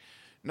being like,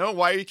 no,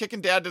 why are you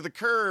kicking Dad to the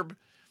curb?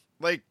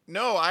 Like,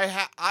 no,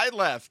 I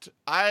left.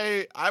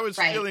 I was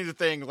feeling the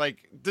thing.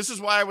 Like, this is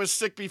why I was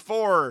sick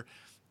before.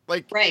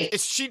 Like,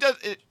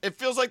 it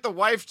feels like the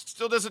wife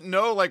still doesn't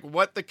know, like,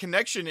 what the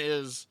connection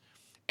is.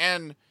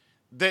 And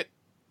that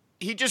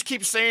he just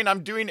keeps saying,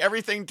 I'm doing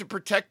everything to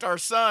protect our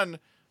son,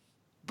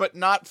 but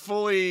not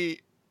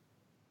fully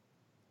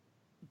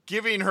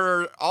giving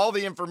her all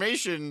the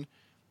information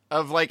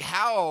of, like,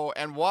 how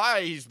and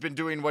why he's been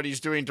doing what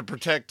he's doing to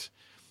protect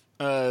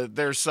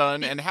their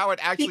son and how it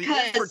actually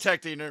is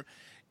protecting her.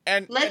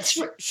 And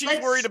she's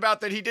worried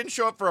about that he didn't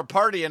show up for a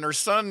party and her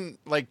son,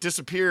 like,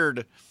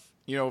 disappeared,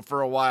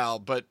 for a while,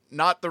 but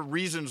not the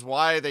reasons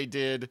why they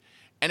did.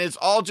 And it's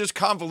all just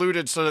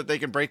convoluted so that they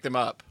can break them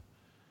up.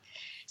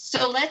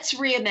 So let's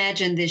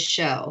reimagine this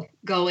show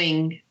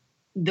going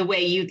the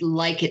way you'd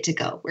like it to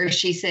go, where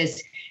she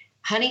says,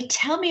 honey,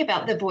 tell me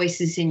about the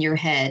voices in your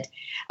head.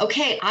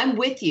 Okay, I'm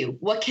with you.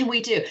 What can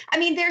we do? I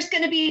mean, there's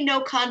going to be no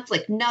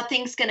conflict.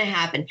 Nothing's going to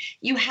happen.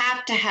 You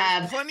have to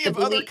have plenty of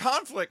other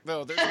conflict,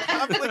 though. There's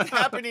conflict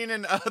happening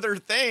in other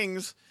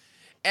things,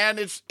 and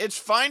it's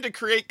fine to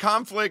create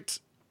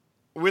conflict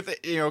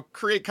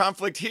create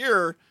conflict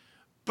here,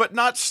 but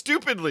not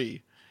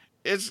stupidly.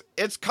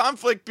 It's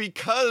conflict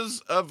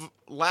because of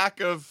lack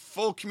of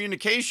full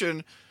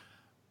communication,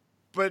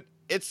 but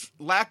it's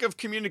lack of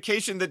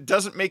communication that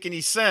doesn't make any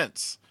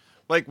sense.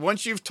 Like,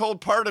 once you've told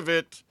part of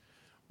it,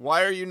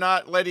 why are you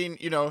not letting,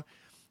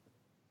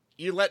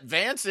 you let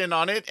Vance in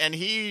on it and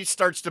he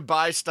starts to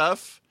buy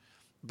stuff,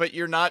 but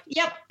you're not,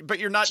 but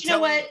you're not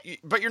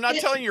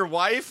telling your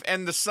wife,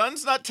 and the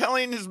son's not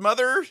telling his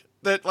mother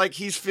that, like,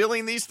 he's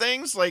feeling these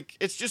things. Like,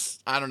 it's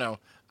just, I don't know.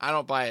 I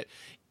don't buy it.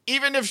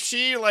 Even if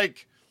she,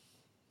 like,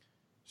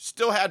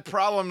 still had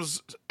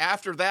problems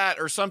after that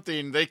or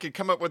something, they could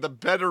come up with a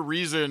better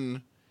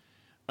reason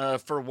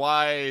for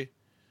why,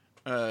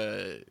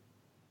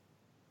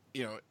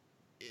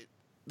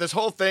 this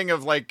whole thing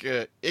of, like,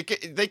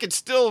 they could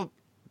still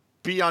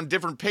be on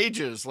different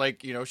pages.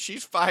 Like,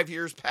 she's 5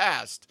 years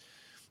past.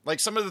 Like,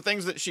 some of the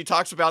things that she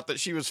talks about that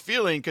she was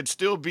feeling could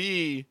still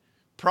be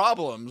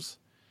problems,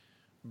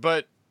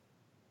 but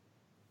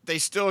they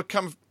still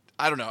come.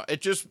 I don't know.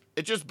 It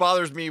just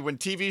bothers me when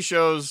TV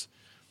shows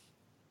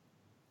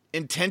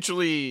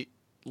intentionally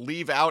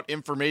leave out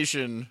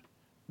information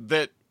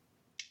that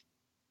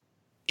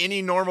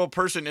any normal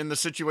person in the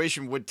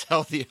situation would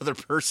tell the other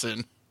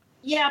person.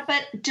 Yeah,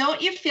 but don't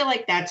you feel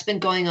like that's been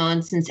going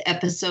on since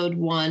episode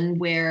 1,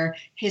 where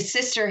his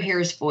sister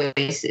hears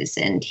voices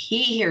and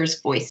he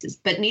hears voices,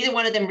 but neither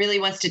one of them really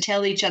wants to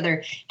tell each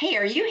other, hey,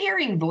 are you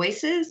hearing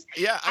voices?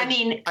 Yeah, I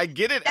mean, I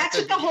get it. That's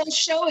what the whole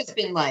show has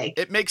been like.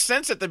 It makes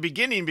sense at the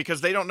beginning because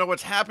they don't know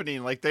what's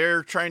happening. Like,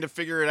 they're trying to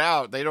figure it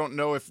out. They don't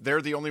know if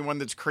they're the only one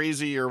that's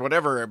crazy or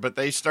whatever, but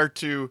they start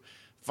to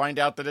find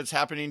out that it's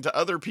happening to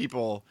other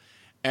people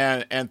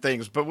and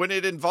things. But when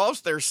it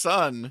involves their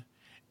son,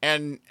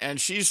 and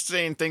she's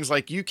saying things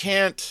like, you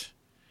can't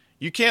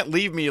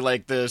leave me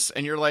like this.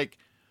 And you're like,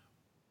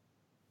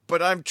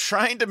 but I'm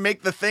trying to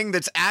make the thing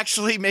that's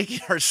actually making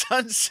our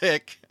son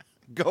sick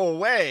go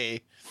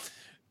away.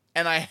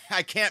 And I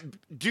can't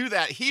do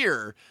that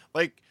here.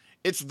 Like,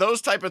 it's those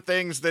type of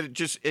things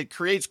that it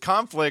creates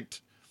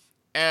conflict,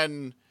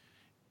 and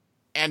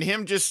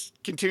him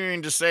just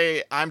continuing to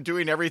say, I'm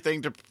doing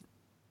everything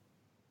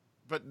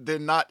but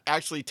then not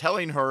actually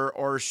telling her,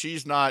 or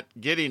she's not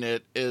getting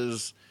it,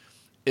 is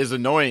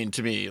annoying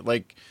to me.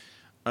 Like,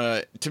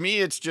 to me,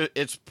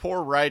 it's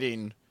poor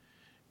writing.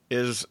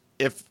 Is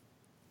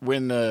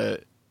when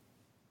at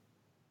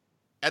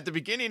the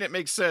beginning it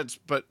makes sense,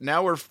 but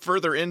now we're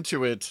further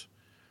into it,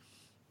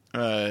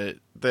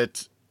 that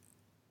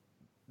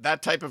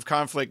type of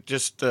conflict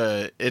just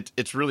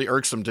it's really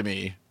irksome to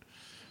me.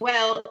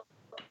 Well,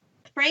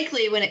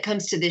 frankly, when it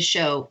comes to this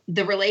show,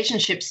 the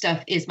relationship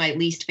stuff is my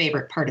least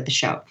favorite part of the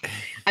show.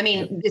 I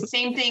mean, the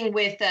same thing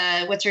with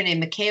what's her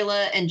name,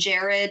 Michaela and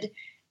Jared.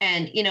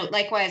 And,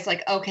 likewise,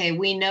 like, okay,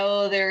 we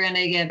know they're going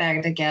to get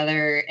back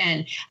together.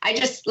 And I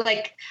just,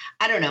 like,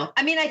 I don't know.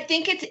 I mean, I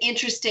think it's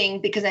interesting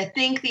because I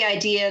think the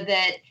idea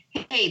that,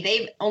 hey,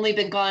 they've only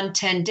been gone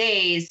 10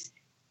 days,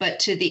 but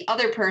to the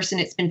other person,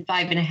 it's been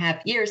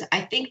 5.5 years.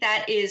 I think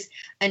that is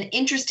an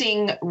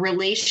interesting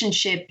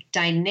relationship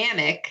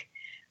dynamic.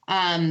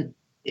 And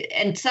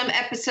some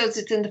episodes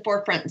it's in the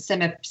forefront, and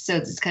some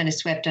episodes it's kind of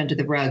swept under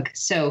the rug.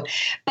 So,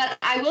 but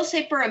I will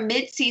say, for a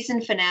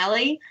mid-season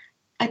finale,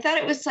 I thought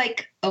it was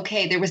like,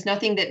 okay, there was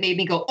nothing that made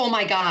me go, oh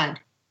my God.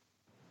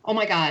 Oh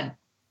my God.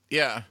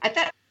 Yeah. I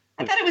thought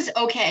it was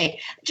okay.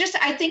 Just,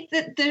 I think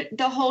that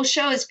the whole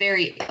show is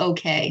very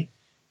okay.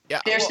 Yeah.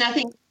 There's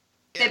nothing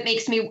that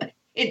makes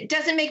it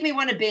doesn't make me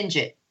want to binge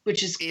it,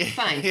 which is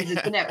fine because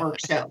it's a network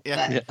show.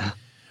 Yeah. But.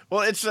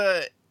 Well, it's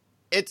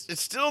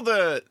still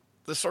the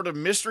sort of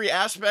mystery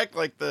aspect,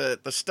 like the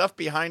stuff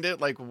behind it,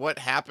 like what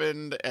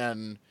happened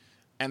and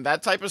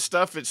that type of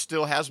stuff. It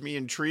still has me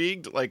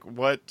intrigued. Like,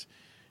 what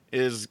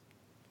is,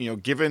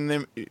 given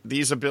them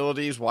these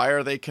abilities, why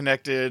are they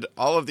connected?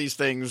 All of these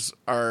things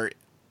are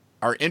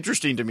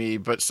interesting to me,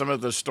 but some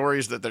of the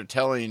stories that they're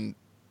telling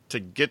to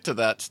get to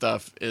that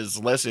stuff is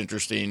less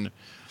interesting.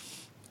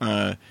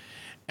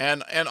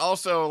 And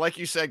also, like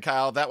you said,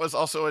 Kyle, that was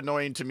also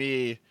annoying to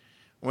me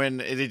when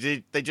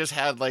they just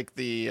had, like,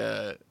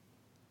 their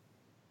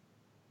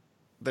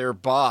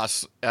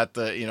boss at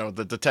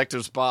the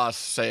detective's boss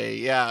say,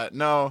 yeah,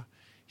 no,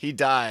 he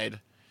died.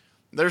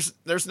 There's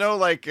no,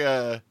 like,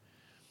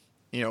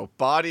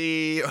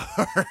 body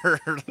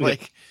or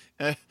like,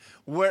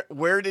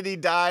 where did he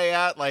die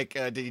at? Like,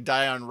 did he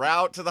die en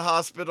route to the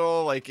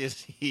hospital? Like,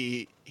 is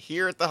he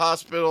here at the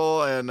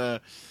hospital?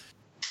 And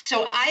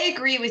so I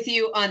agree with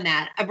you on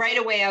that. Right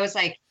away, I was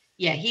like,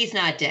 yeah, he's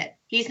not dead.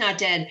 He's not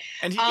dead.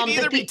 And he can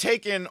either be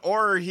taken,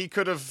 or he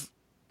could have,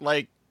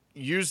 like,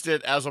 used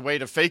it as a way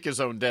to fake his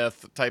own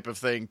death, type of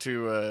thing,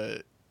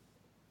 to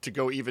to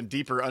go even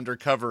deeper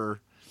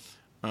undercover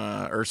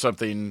or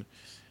something.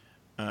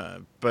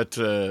 But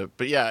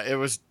yeah, it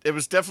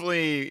was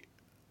definitely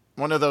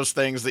one of those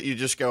things that you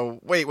just go,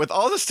 wait, with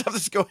all the stuff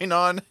that's going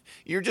on,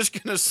 you're just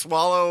going to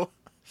swallow.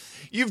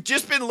 You've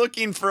just been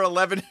looking for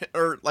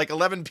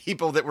 11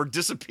 people that were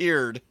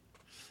disappeared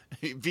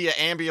via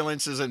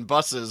ambulances and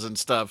buses and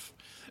stuff.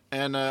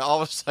 And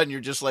all of a sudden you're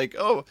just like,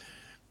 oh,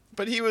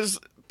 but he was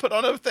put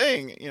on a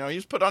thing. He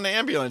was put on an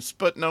ambulance,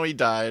 but no, he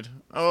died.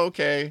 Oh,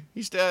 okay.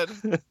 He's dead.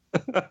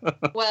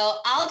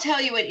 Well, I'll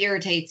tell you what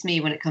irritates me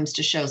when it comes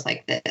to shows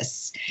like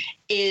this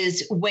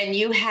is when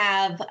you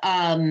have,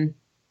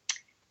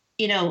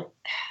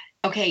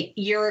 okay,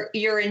 you're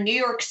a New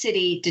York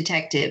City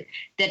detective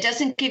that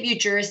doesn't give you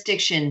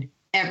jurisdiction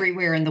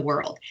everywhere in the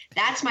world.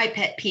 That's my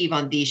pet peeve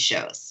on these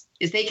shows,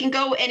 is they can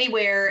go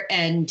anywhere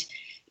and,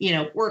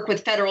 work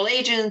with federal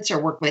agents or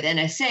work with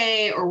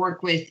NSA or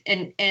work with,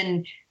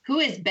 and who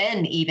is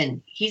Ben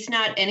even? He's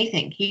not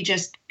anything. He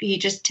just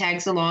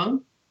tags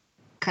along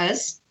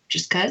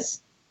just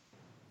cause.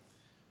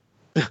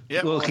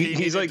 Yeah, well,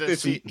 he's like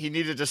this. He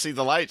needed to see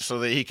the light so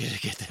that he could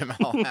get them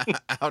all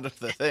out of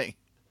the thing.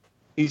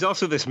 He's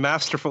also this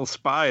masterful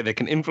spy that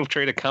can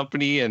infiltrate a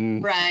company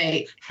and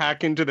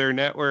hack into their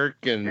network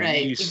and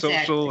use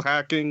social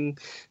hacking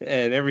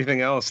and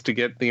everything else to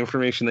get the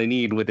information they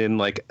need within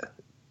like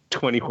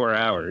 24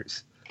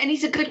 hours. And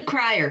he's a good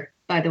crier,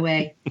 by the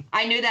way.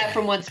 I knew that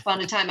from Once Upon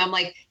a Time. I'm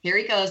like, here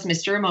he goes,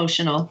 Mr.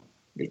 Emotional.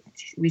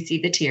 We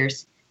see the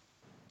tears.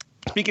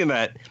 Speaking of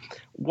that,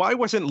 why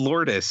wasn't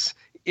Lourdes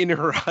in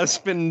her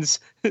husband's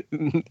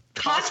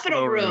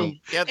hospital room?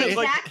 Yeah,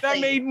 exactly. That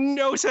made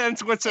no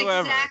sense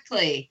whatsoever.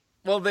 Exactly.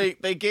 Well, they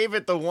gave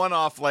it the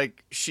one-off,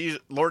 like,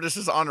 Lourdes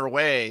is on her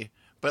way,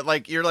 but,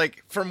 like, you're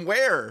like, from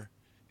where?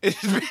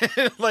 It's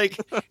been,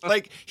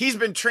 like he's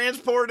been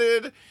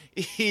transported.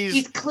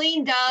 He's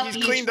cleaned up.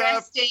 He's cleaned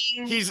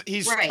resting.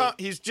 up.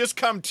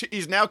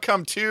 He's now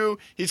come to.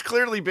 He's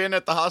clearly been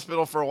at the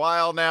hospital for a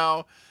while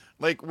now.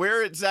 Like,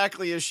 where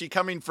exactly is she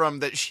coming from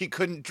that she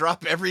couldn't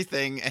drop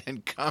everything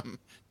and come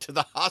to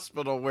the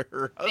hospital where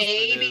her husband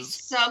is? Maybe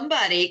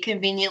somebody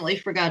conveniently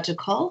forgot to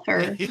call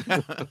her.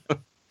 Yeah.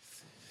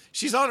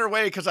 She's on her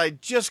way because I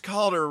just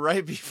called her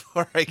right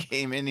before I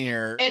came in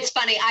here. It's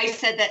funny. I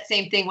said that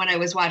same thing when I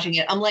was watching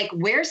it. I'm like,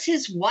 where's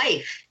his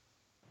wife?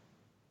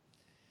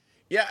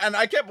 Yeah, and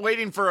I kept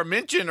waiting for a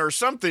mention or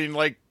something,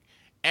 like,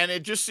 and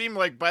it just seemed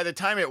like by the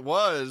time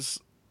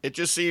it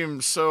just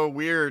seemed so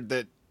weird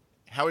that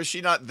how is she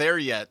not there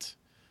yet?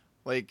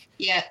 Like,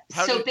 yeah.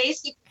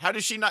 Basically, how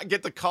did she not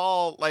get the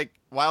call, like,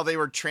 while they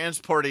were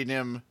transporting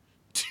him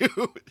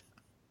to?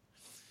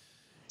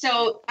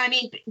 So, I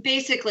mean,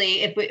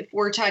 basically, if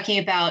we're talking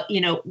about,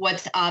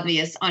 what's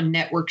obvious on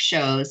network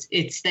shows,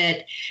 it's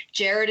that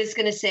Jared is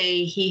going to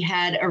say he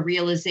had a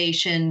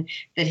realization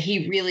that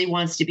he really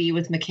wants to be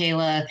with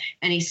Michaela,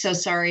 and he's so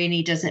sorry, and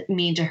he doesn't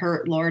mean to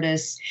hurt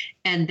Lourdes,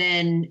 and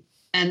then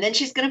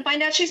she's going to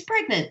find out she's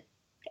pregnant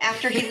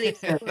after he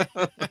leaves her,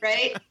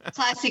 right?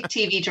 Classic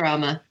TV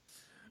drama.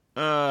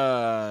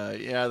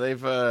 Yeah,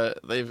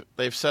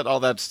 they've set all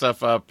that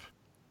stuff up.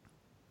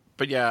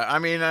 But yeah, I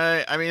mean,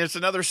 it's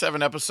another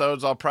 7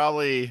 episodes. I'll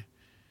probably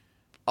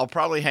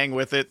hang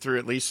with it through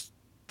at least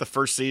the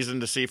first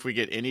season to see if we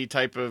get any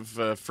type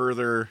of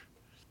further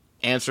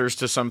answers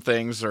to some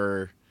things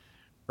or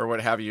what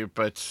have you.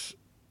 But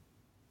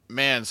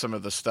man, some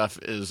of the stuff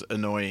is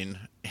annoying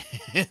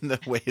in the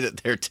way that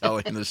they're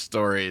telling the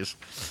stories.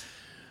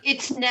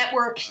 It's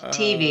network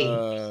TV.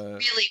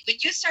 Really, when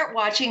you start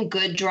watching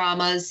good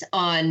dramas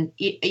on,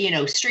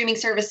 streaming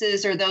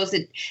services or those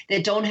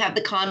that don't have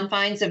the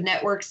confines of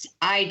networks,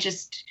 I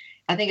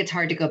think it's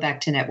hard to go back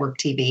to network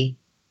TV.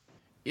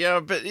 Yeah,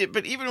 but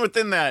even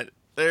within that,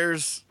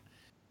 there's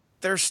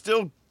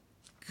still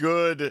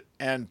good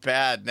and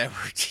bad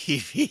network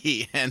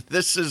TV, and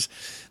this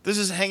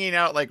is hanging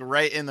out like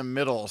right in the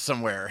middle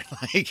somewhere,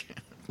 like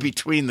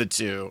between the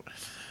two.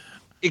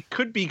 It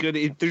could be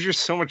good. There's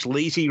just so much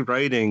lazy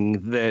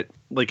writing that,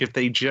 like, if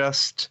they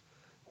just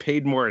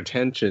paid more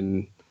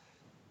attention,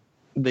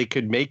 they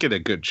could make it a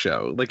good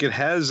show. Like, it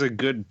has a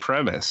good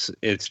premise.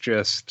 It's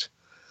just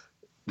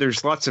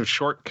there's lots of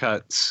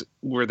shortcuts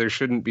where there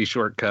shouldn't be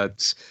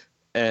shortcuts,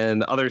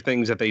 and other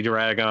things that they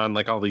drag on,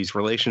 like all these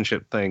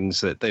relationship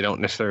things that they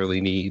don't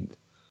necessarily need.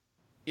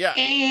 Yeah.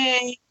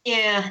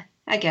 Yeah,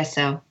 I guess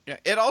so. Yeah.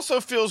 It also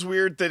feels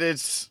weird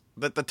that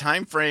that the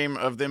time frame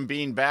of them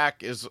being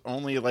back is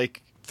only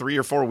like 3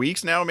 or 4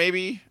 weeks now,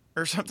 maybe,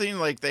 or something.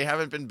 Like, they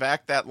haven't been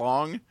back that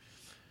long,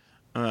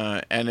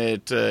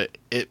 and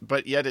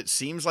but yet it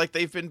seems like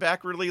they've been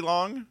back really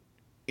long.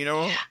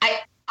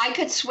 I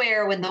could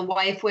swear when the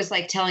wife was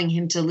like telling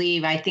him to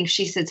leave, I think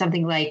she said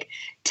something like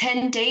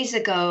 10 days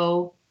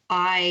ago,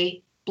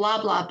 I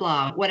blah blah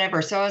blah,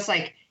 whatever. So I was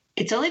like,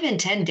 it's only been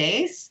 10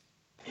 days.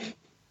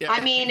 Yeah.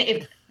 I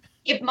mean,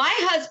 if my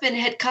husband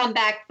had come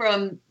back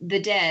from the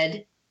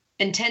dead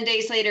and 10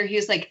 days later he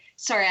was like,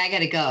 sorry, I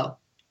gotta go.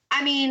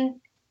 I mean,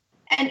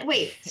 and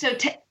so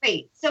if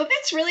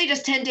it's really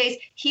just 10 days,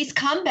 he's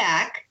come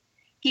back,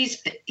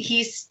 he's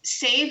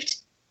saved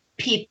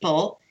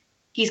people.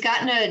 He's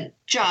gotten a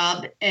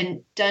job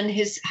and done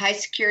his high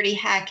security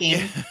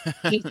hacking.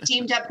 He's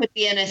teamed up with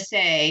the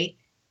NSA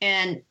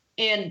and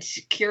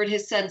cured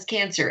his son's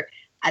cancer.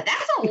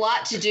 That's a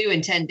lot to do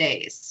in 10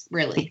 days,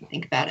 really.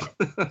 Think about it.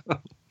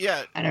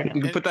 Yeah. I don't know.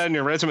 You can put that in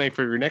your resume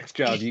for your next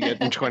job you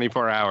get in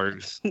 24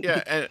 hours.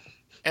 Yeah,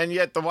 and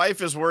yet the wife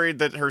is worried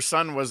that her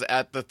son was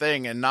at the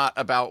thing and not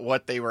about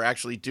what they were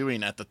actually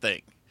doing at the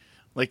thing.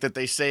 Like that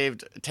they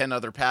saved 10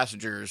 other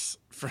passengers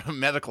from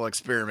medical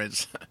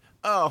experiments.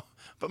 Oh,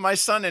 but my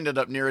son ended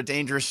up near a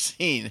dangerous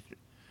scene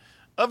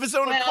of his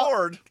own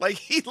accord. Like,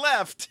 he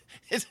left.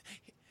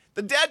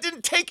 The dad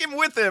didn't take him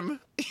with him.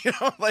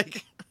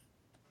 Like...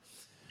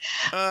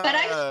 But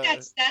I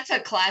think that's a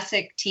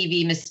classic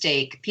TV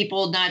mistake.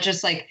 People not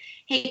just like,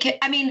 hey,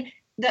 I mean,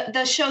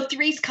 the show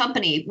Three's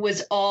Company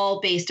was all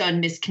based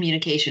on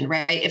miscommunication,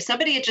 right? If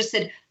somebody had just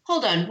said,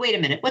 hold on, wait a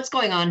minute, what's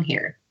going on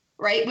here,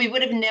 right? We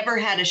would have never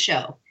had a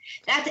show.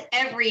 That's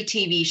every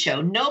TV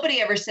show.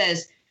 Nobody ever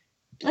says,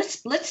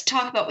 let's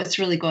talk about what's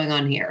really going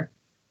on here.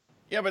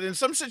 Yeah, but in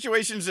some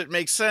situations it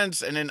makes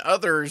sense, and in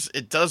others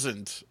it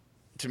doesn't,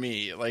 to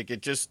me. Like,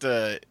 it just,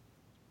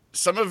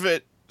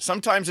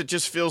 sometimes it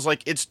just feels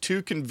like it's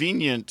too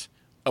convenient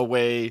a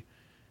way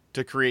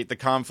to create the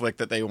conflict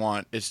that they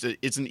want. It's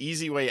an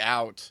easy way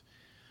out,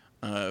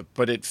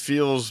 but it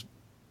feels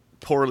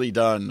poorly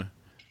done.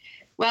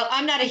 Well,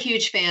 I'm not a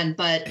huge fan,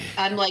 but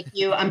I'm like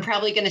you. I'm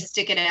probably going to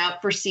stick it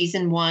out for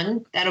season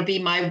 1. That'll be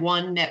my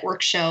one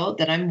network show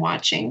that I'm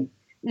watching.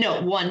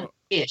 No,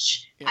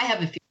 one-ish. Yeah. I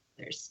have a few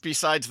others.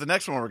 Besides the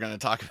next one we're going to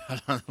talk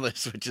about on the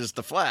list, which is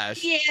The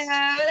Flash.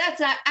 Yeah,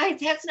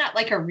 that's not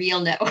like a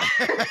real network.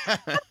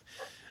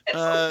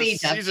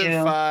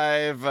 Season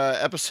 5,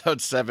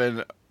 episode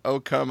 7. Oh,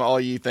 come all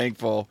ye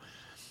thankful.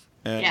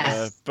 And,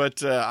 yes.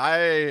 But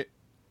I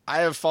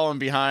have fallen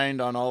behind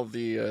on all of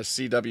the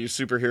CW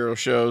superhero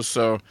shows.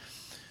 So,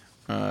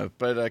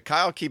 but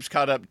Kyle keeps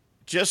caught up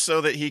just so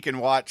that he can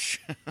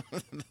watch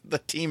the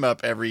team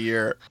up every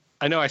year.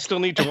 I know. I still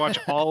need to watch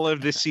all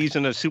of this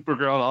season of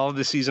Supergirl and all of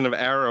this season of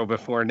Arrow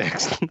before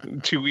next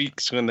 2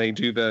 weeks when they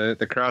do the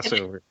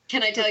crossover.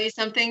 Can I tell you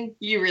something?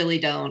 You really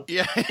don't.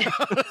 Yeah.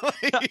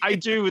 I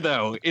do,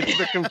 though. It's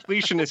the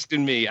completionist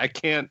in me. I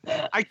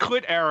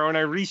quit Arrow and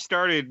I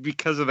restarted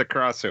because of the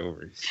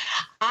crossovers.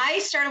 I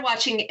started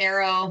watching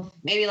Arrow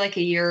maybe like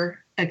a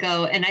year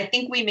ago, and I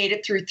think we made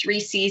it through 3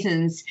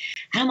 seasons.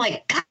 And I'm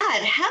like, God,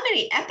 how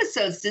many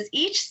episodes does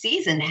each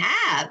season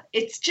have?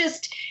 It's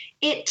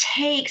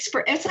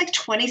like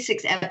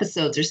 26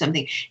 episodes or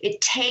something.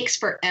 It takes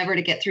forever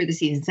to get through the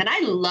seasons. And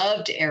I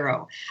loved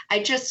Arrow.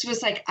 I just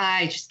was like,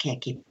 I just can't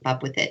keep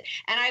up with it.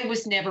 And I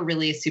was never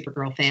really a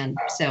Supergirl fan.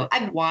 So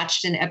I've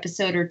watched an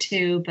episode or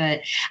 2,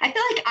 but I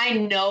feel like I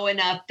know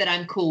enough that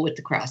I'm cool with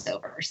the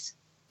crossovers.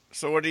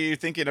 So what are you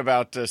thinking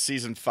about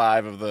season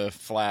 5 of The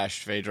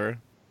Flash, Phaedra?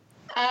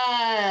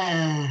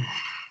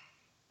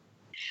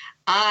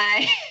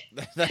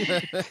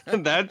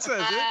 That's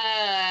it.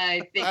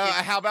 I think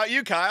how about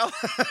you, Kyle?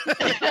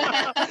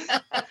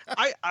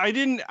 I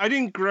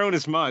didn't groan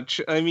as much.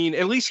 I mean,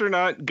 at least they're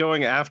not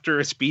going after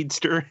a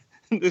speedster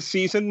this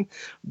season.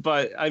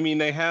 But I mean,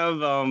 they have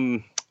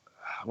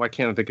why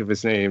can't I think of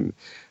his name?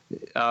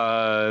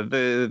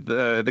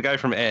 The guy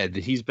from Ed.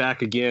 He's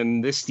back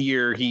again this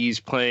year. He's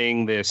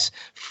playing this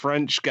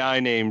French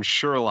guy named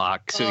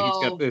Sherlock. So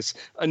he's got this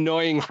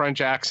annoying French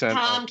accent.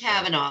 Tom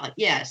Cavanaugh.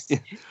 Yes.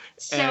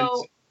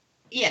 So,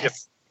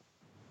 yes.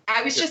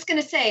 I was just going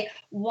to say,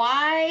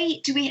 why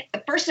do we,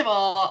 first of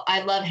all,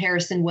 I love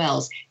Harrison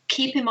Wells.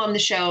 Keep him on the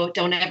show.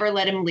 Don't ever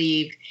let him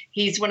leave.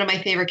 He's one of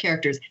my favorite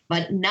characters,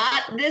 but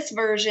not this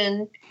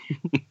version.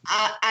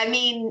 I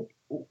mean,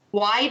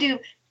 why do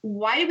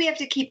we have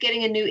to keep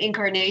getting a new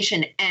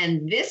incarnation?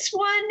 And this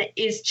one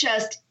is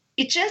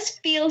it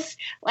just feels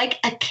like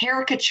a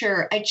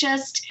caricature.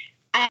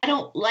 I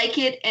don't like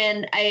it.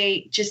 And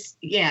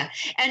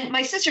And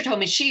my sister told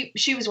me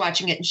she was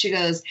watching it and she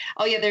goes,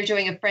 oh yeah, they're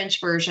doing a French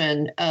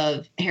version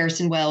of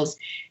Harrison Wells.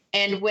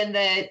 And when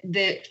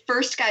the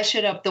first guy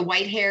showed up, the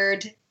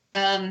white-haired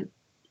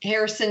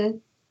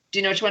Harrison, do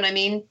you know which one I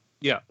mean?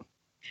 Yeah.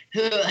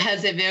 Who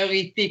has a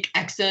very thick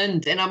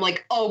accent. And I'm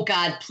like, oh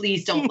God,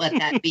 please don't let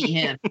that be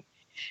him.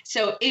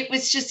 So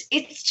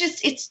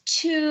it's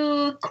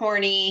too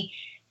corny.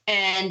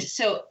 And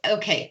so,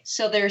 okay,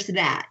 so there's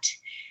that.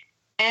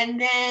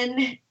 And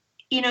then,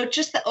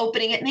 just the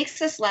opening, it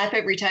makes us laugh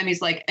every time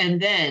he's like,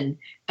 and then,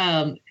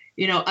 I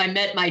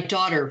met my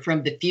daughter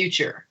from the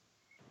future.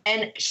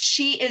 And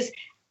she is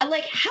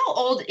like, how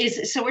old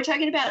is, so we're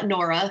talking about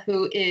Nora,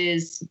 who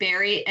is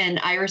Barry and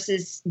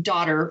Iris's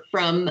daughter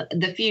from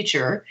the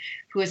future,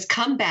 who has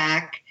come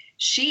back.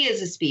 She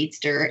is a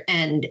speedster,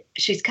 and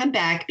she's come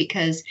back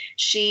because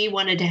she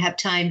wanted to have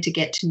time to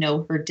get to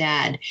know her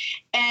dad.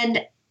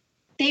 And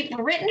they've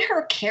written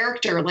her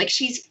character like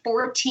she's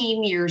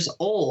 14 years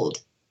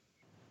old.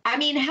 I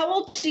mean, how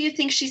old do you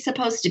think she's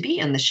supposed to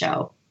be on the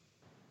show?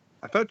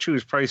 I thought she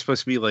was probably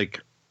supposed to be like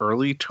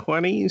early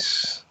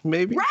 20s,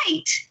 maybe.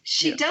 Right.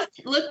 She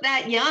doesn't look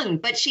that young,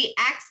 but she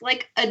acts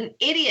like an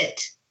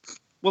idiot.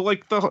 Well,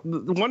 like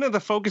one of the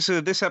focuses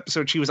of this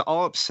episode, she was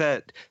all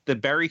upset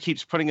that Barry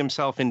keeps putting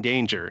himself in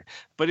danger.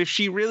 But if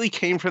she really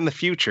came from the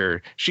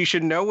future, she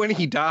should know when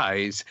he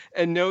dies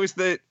and knows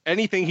that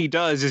anything he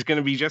does is going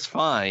to be just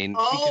fine.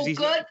 Oh,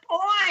 good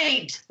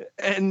point.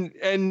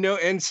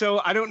 And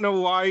so I don't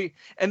know why.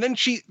 And then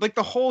she, like,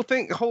 the whole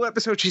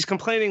episode, she's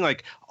complaining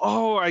like,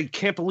 oh, I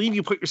can't believe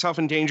you put yourself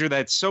in danger.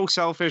 That's so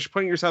selfish,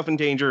 putting yourself in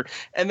danger.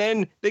 And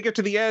then they get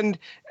to the end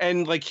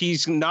and like,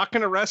 he's not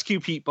going to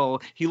rescue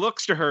people. He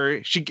looks to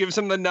her. She gives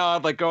him the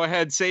nod, like, go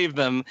ahead, save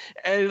them.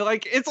 And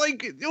like, it's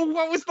like,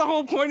 what was the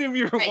whole point of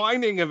your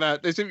whining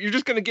about this? If you're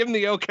just going to give him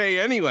the okay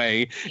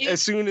anyway,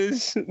 as soon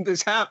as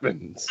this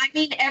happens. I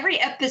mean, every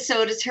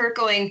episode is her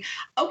going,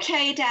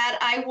 okay, Dad,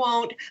 I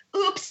won't.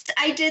 Oops,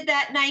 I did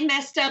that and I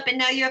messed up and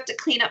now you have to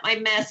clean up my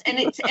mess. And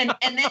it's and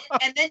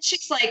then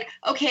she's like,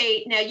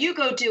 okay, now you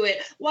go do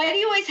it. Why do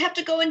you always have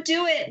to go and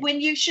do it when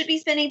you should be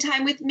spending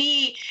time with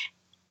me?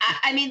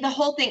 I mean, the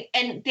whole thing.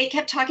 And they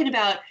kept talking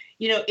about,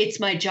 it's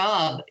my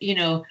job.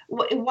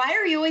 Why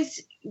are you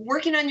always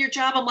working on your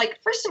job? I'm like,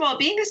 first of all,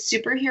 being a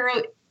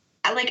superhero,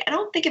 I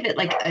don't think of it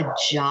like a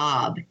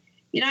job.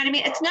 You know what I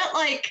mean? It's not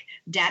like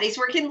Daddy's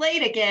working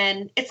late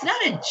again. It's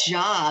not a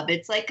job.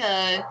 It's like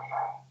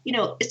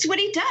it's what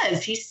he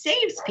does. He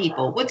saves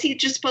people. What's he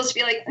just supposed to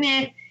be like,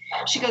 meh?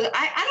 She goes,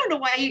 I don't know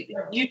why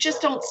you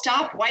just don't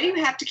stop. Why do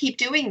you have to keep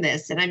doing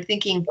this? And I'm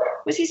thinking,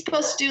 what's he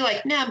supposed to do?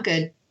 Like, no, I'm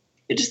good.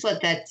 You just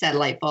let that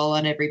satellite fall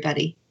on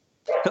everybody.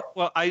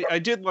 Well, I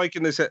did like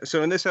in this.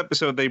 So in this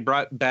episode, they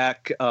brought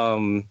back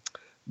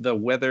the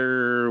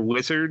weather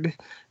wizard.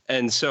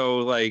 And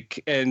so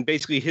and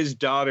basically his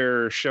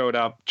daughter showed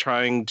up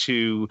trying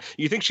to,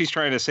 you think she's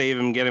trying to save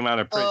him, get him out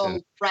of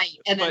prison. Oh, right.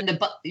 And then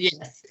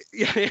yes.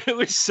 Yeah, it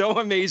was so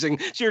amazing.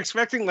 So you're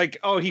expecting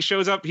he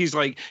shows up. He's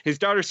like, his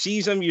daughter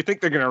sees him. You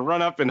think they're going to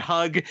run up and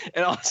hug.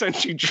 And all of a sudden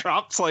she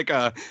drops like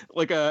a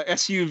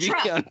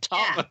SUV on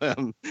top of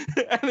him.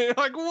 And they're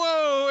like,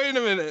 whoa, wait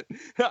a minute.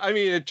 I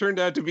mean, it turned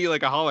out to be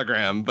like a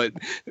hologram, but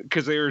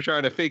because they were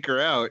trying to fake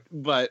her out.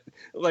 But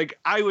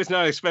I was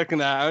not expecting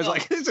that. I was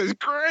like, this is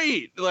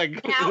great.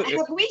 Now,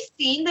 have we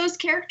seen those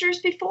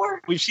characters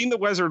before? We've seen the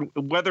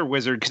weather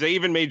wizard because they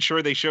even made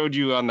sure they showed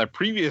you on the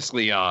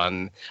previously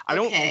on. I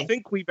don't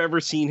think we've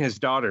ever seen his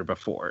daughter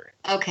before.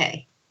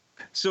 Okay.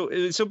 So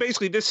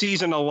basically this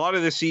season, a lot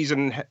of this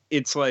season,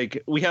 it's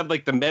like we have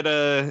like the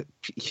meta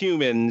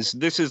humans.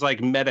 This is like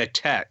meta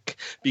tech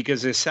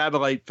because a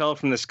satellite fell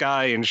from the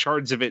sky and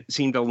shards of it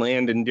seem to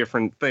land in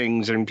different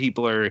things and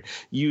people are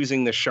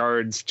using the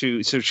shards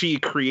so she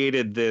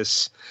created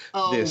this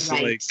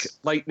like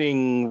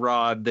lightning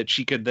rod that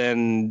she could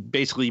then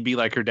basically be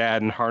like her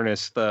dad and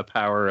harness the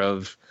power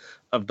of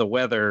the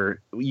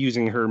weather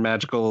using her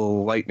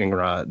magical lightning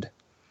rod.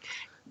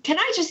 Can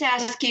I just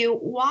ask you,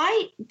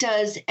 why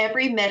does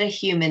every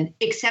metahuman,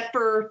 except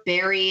for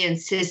Barry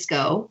and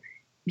Cisco,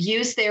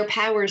 use their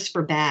powers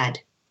for bad?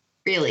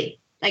 Really?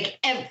 Like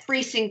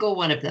every single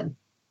one of them?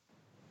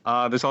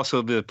 There's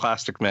also the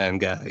Plastic Man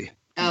guy.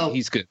 Oh.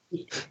 He's good.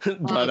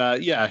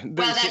 But yeah.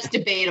 Well, that's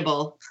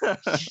debatable.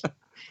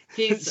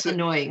 He's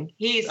annoying.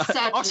 He's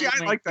such also,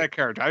 I like that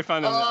character. I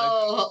found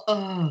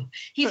him.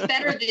 He's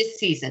better this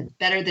season.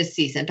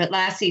 But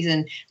last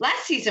season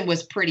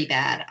was pretty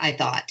bad, I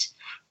thought.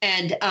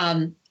 And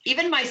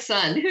even my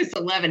son, who's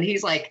 11,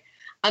 he's like,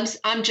 I'm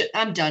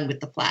done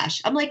with the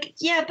Flash. I'm like,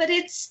 yeah, but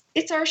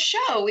it's our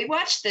show. We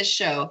watched this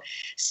show.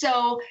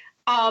 So,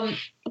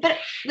 but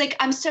like,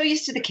 I'm so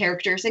used to the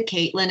characters and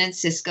Caitlin and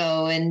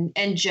Cisco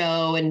and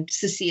Joe and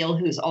Cecile,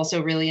 who's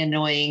also really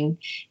annoying,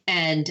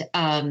 and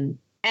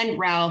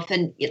Ralph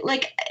and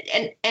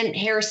and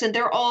Harrison.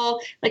 They're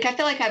all like, I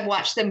feel like I've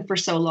watched them for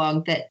so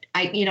long that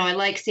I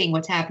like seeing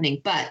what's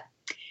happening. But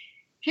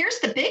here's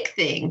the big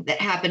thing that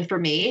happened for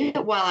me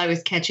while I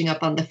was catching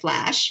up on The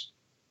Flash.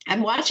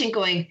 I'm watching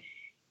going,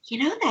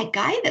 that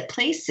guy that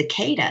plays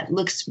Cicada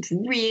looks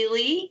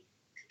really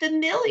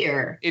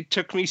familiar. It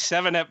took me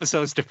 7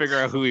 episodes to figure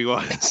out who he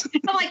was.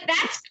 I'm like,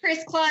 that's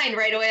Chris Klein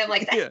right away. I'm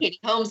like, that's Katie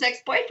Holmes'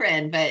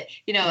 ex-boyfriend. But,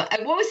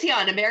 what was he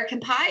on? American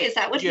Pie? Is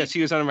that what Yes,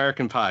 he was on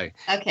American Pie.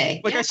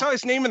 Okay. I saw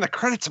his name in the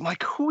credits. I'm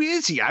like, who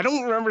is he? I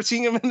don't remember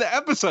seeing him in the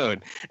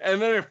episode. And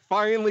then it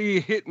finally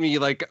hit me,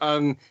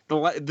 on the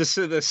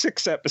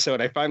 6th episode,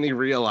 I finally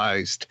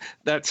realized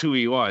that's who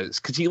he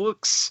was. Because he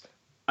looks,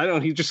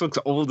 he just looks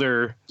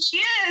older.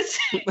 He is.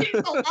 He's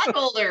a lot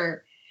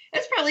older.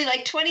 It's probably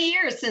like 20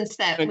 years since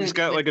that movie. And he's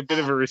got a bit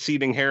of a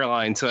receding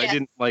hairline, so yes. I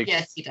didn't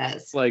Yes, he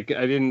does. I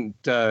didn't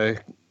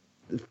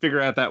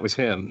figure out that was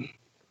him.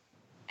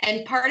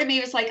 And part of me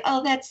was like,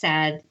 oh, that's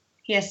sad.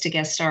 He has to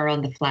guest star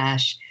on The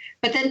Flash.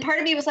 But then part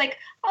of me was like,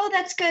 oh,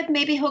 that's good.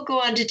 Maybe he'll go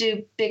on to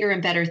do bigger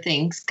and better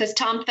things. Because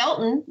Tom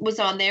Felton was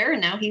on there,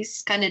 and now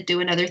he's kind of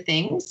doing other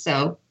things.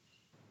 So,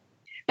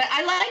 but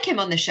I like him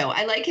on the show.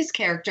 I like his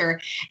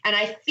character. And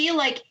I feel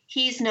like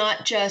he's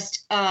not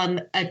just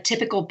a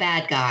typical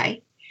bad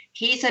guy.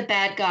 He's a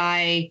bad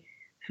guy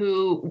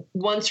who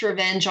wants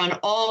revenge on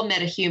all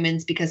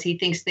metahumans because he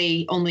thinks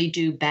they only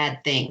do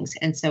bad things.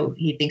 And so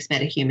he thinks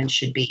metahumans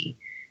should be.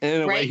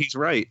 In a way, he's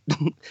right.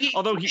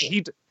 Although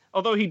he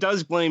Although he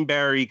does blame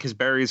Barry because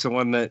Barry's the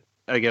one that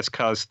I guess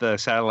caused the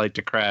satellite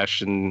to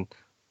crash and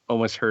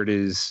almost hurt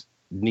his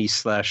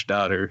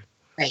niece/daughter.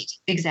 Right,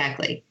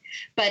 exactly.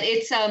 But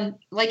it's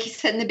like he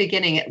said in the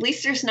beginning, at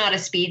least there's not a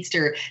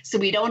speedster, so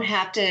we don't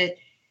have to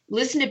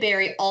listen to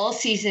Barry all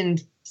season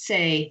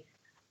say,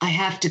 I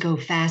have to go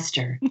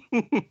faster.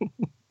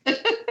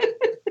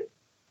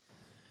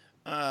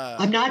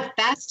 I'm not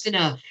fast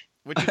enough.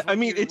 Which is I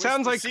mean, it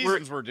sounds like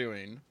we're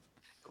doing.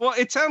 Well,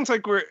 it sounds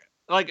like we're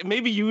like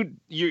maybe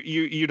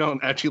you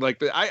don't actually like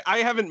that. I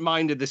haven't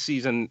minded this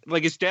season.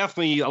 Like it's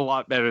definitely a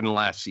lot better than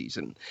last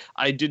season.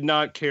 I did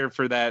not care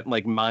for that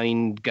like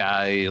mind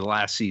guy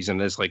last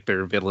season as like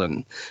their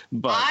villain.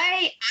 But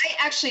I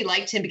actually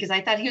liked him because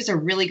I thought he was a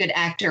really good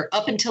actor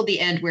up until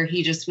the end where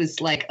he just was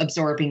like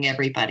absorbing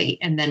everybody,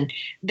 and then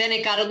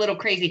it got a little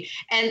crazy.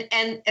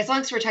 And as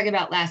long as we're talking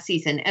about last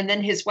season, and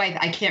then his wife,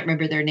 I can't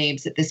remember their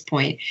names at this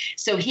point.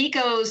 So he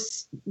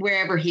goes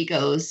wherever he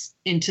goes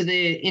into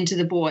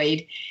the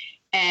void.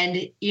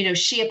 And, you know,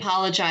 she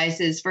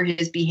apologizes for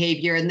his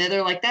behavior. And then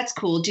they're like, that's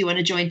cool. Do you want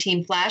to join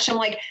Team Flash? I'm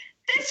like,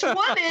 this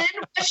woman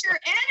was your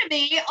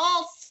enemy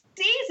all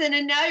season.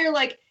 And now you're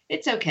like,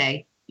 it's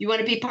okay. You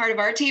want to be part of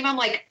our team? I'm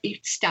like,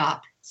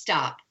 stop.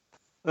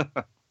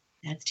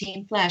 That's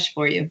Team Flash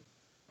for you.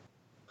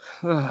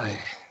 Yeah,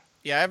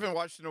 I haven't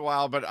watched in a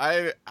while, but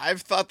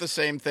I've thought the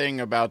same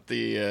thing about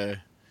the,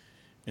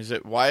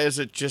 why is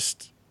it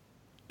just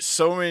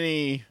so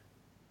many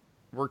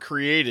were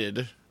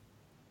created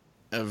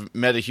of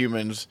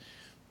metahumans,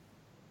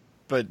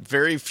 but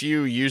very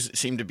few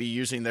seem to be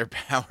using their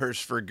powers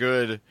for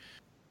good,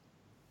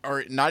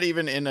 or not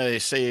even in a,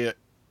 say,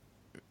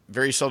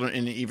 very seldom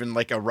in even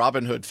like a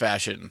Robin Hood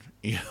fashion,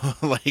 you know,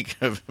 like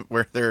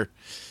where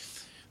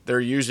they're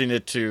using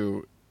it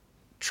to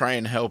try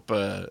and help,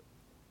 you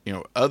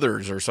know,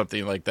 others or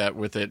something like that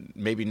with it.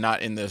 Maybe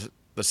not in the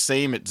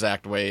same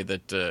exact way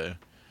that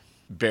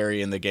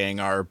Barry and the gang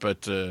are,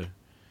 but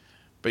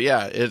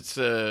yeah,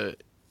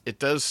 it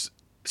does.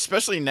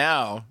 Especially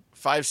now,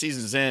 5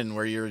 seasons in,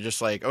 where you're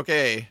just like,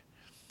 okay,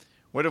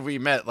 what have we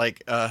met?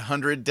 Like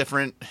 100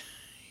 different,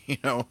 you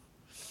know,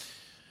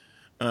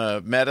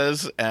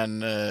 metas,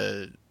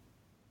 and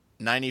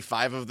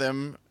 95 of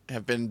them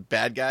have been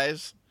bad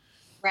guys.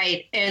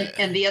 Right,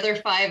 and the other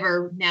 5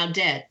 are now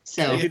dead.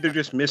 So maybe they're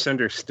just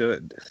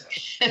misunderstood.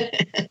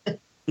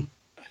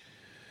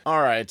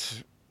 All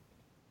right,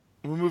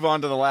 we'll move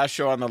on to the last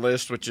show on the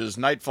list, which is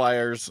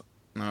Nightflyers,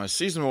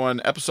 season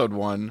 1, episode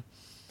 1.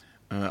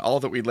 All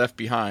That We Left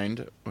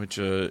Behind, which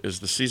is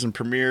the season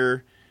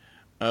premiere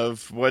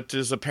of what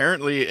is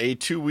apparently a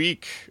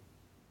 2-week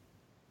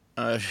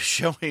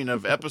showing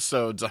of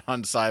episodes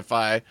on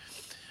Sci-Fi.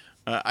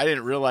 I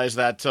didn't realize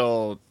that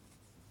till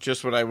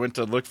just when I went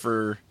to look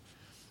for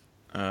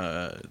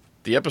the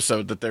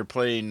episode, that they're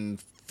playing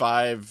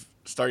 5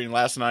 starting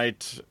last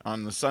night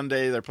on the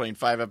Sunday. They're playing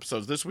 5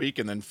 episodes this week,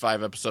 and then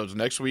 5 episodes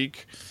next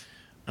week,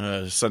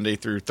 Sunday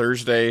through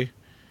Thursday,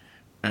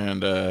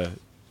 and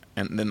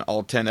then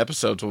all 10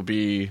 episodes will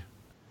be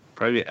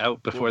probably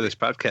out before this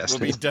podcast.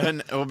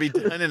 Will be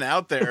done and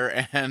out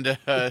there. And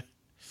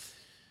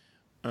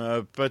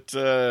but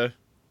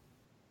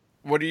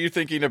what are you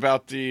thinking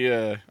about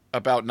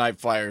about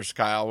Nightflyers,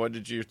 Kyle? What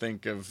did you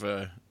think of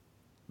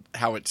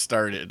how it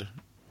started?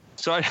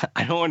 So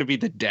I don't want to be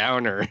the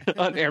downer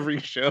on every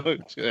show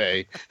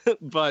today,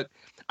 but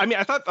I mean,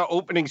 I thought the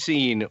opening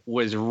scene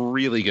was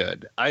really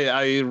good.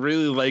 I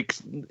really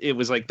liked it.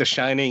 Was like The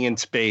Shining in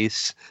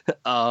space.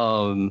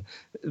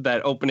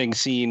 That opening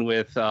scene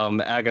with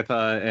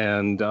Agatha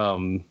and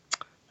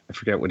I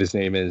forget what his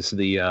name is.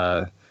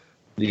 The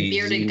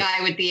bearded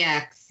guy with the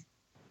axe.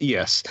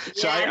 Yes. Yeah,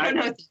 so I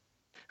don't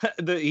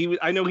know.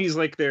 I know he's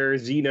like their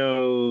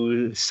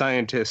xeno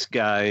scientist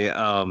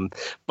guy,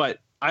 but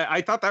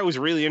I thought that was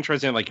really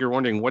interesting. Like, you're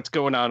wondering what's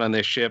going on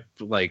this ship,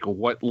 like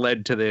what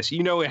led to this.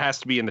 You know, it has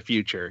to be in the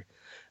future.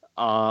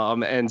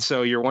 And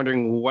so you're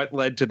wondering what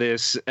led to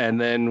this. And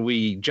then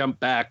we jump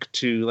back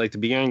to like the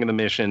beginning of the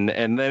mission.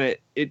 And then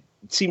it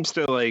seems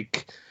to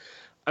like,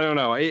 I don't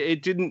know.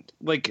 It didn't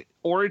like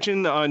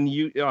Origin on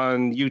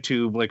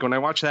YouTube. Like when I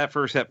watched that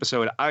first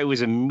episode, I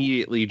was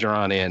immediately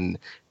drawn in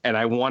and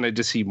I wanted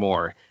to see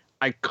more.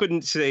 I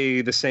couldn't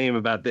say the same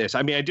about this.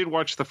 I mean, I did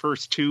watch the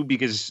first 2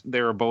 because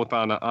they were both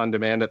on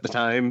demand at the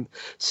time.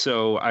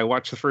 So I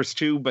watched the first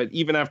 2, but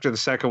even after the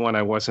second one,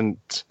 I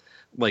wasn't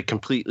like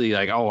completely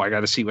like, oh, I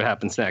got to see what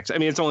happens next. I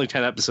mean, it's only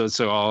 10 episodes,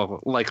 so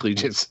I'll likely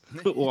just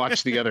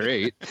watch the other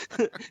 8,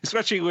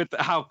 especially with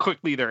how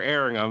quickly they're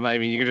airing them. I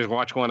mean, you can just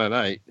watch one a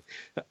night.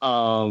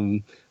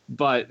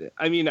 But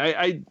I mean,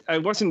 I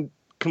wasn't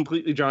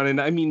completely drawn in.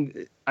 I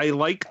mean, I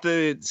like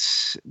they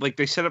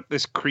set up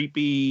this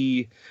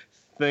creepy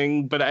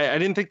thing, but I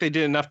didn't think they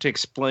did enough to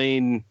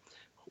explain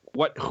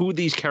who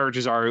these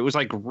characters are. It was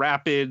like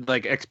rapid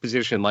like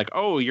exposition, like,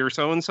 oh, you're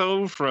so and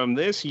so from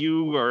this,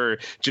 you are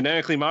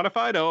genetically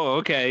modified, oh,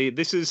 okay,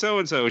 this is so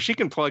and so, she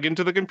can plug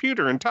into the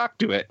computer and talk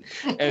to it.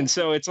 And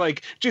so it's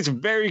like just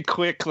very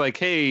quick, like,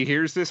 hey,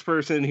 here's this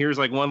person, here's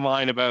like one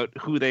line about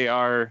who they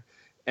are,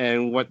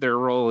 and what their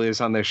role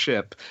is on the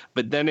ship.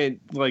 But then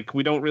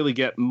we don't really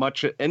get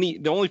much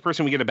the only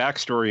person we get a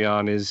backstory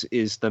on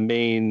is the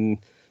main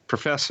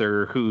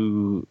professor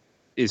who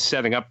is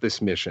setting up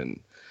this mission.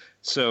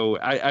 So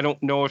I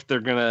don't know if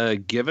they're going to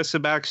give us a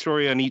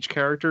backstory on each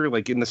character.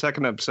 Like in the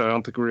second episode, I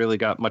don't think we really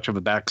got much of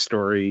a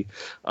backstory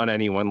on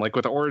anyone. Like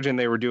with Origin,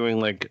 they were doing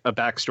like a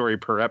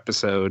backstory per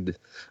episode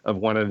of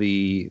one of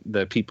the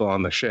people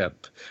on the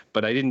ship.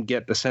 But I didn't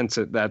get the sense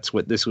that that's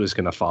what this was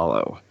going to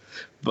follow.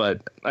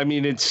 But I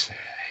mean,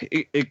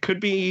 it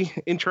could be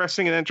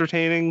interesting and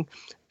entertaining.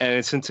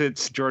 And since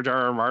it's George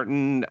R.R.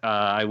 Martin,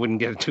 I wouldn't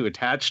get too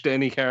attached to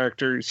any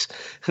characters.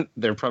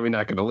 They're probably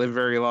not going to live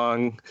very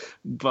long.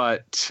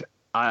 But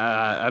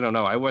I don't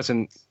know. I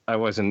wasn't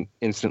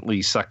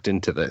instantly sucked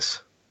into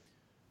this.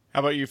 How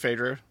about you,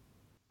 Fadra?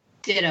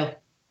 Ditto.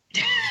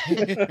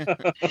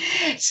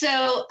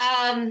 So,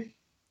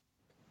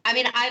 I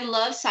mean, I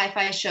love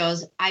sci-fi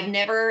shows. I've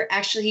never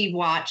actually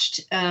watched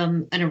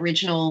an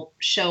original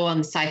show on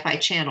the Sci-Fi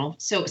Channel,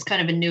 so it was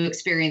kind of a new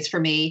experience for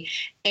me.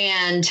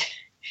 And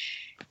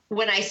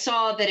when I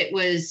saw that it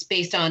was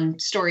based on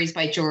stories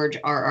by George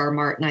R.R.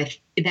 Martin,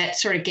 that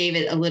sort of gave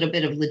it a little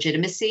bit of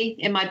legitimacy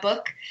in my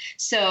book.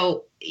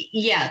 So,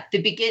 yeah,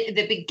 the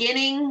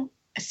beginning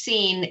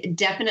scene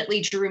definitely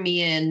drew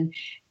me in.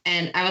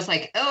 And I was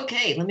like,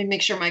 okay, let me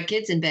make sure my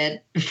kid's in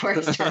bed before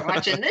I start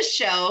watching this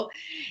show.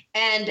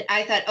 And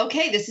I thought,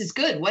 okay, this is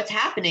good. What's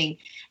happening?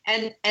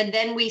 And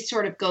then we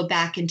sort of go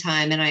back in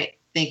time and I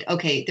think,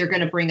 okay, they're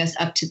going to bring us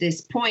up to this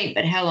point,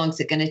 but how long is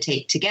it going to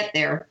take to get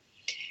there?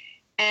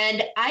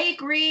 And I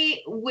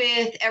agree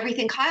with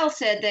everything Kyle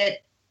said,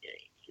 that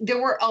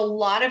there were a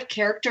lot of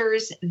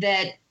characters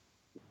that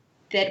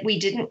we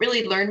didn't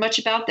really learn much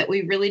about, that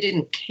we really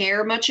didn't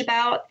care much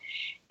about.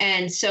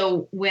 And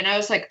so when I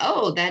was like,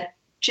 oh, that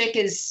chick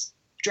is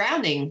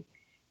drowning,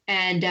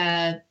 and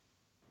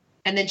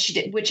then she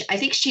did, which I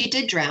think she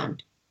did drown,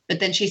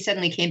 but then she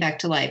suddenly came back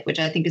to life, which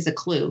I think is a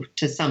clue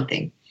to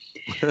something.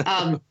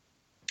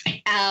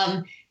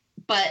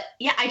 But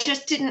yeah, I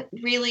just didn't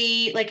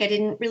really I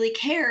didn't really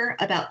care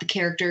about the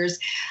characters.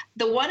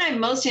 The one I'm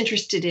most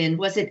interested in,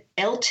 was it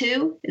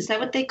L2? Is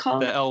that what they call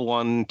the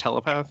L1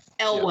 telepath?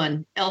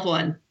 L1, yeah.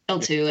 L1.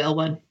 L2,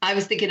 L1. I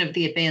was thinking of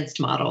the advanced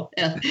model.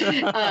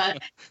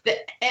 The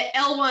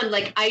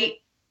L1,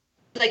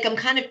 I'm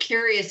kind of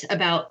curious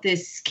about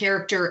this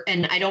character,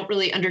 and I don't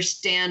really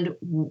understand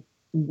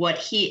what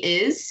he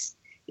is.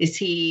 Is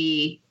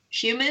he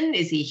human?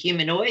 Is he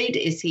humanoid?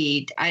 Is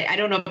he? I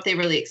don't know if they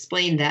really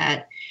explained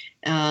that,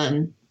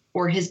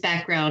 or his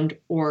background,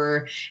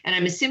 and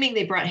I'm assuming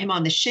they brought him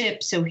on the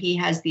ship so he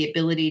has the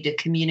ability to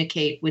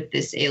communicate with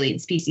this alien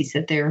species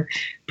that they're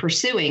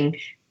pursuing.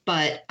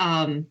 But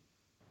I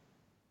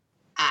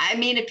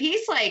mean, if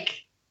he's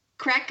like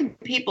cracking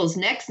people's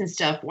necks and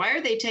stuff, why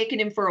are they taking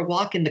him for a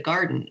walk in the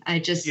garden? I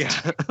just,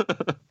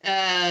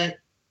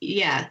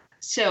 yeah.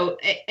 So,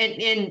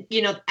 and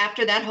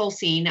after that whole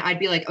scene, I'd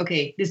be like,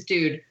 okay, this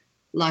dude,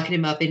 locking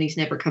him up and he's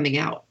never coming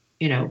out,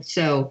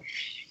 so,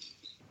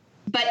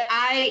 but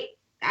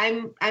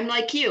I'm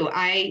like you,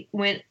 I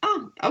went,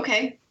 oh,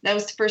 okay, that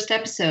was the first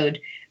episode,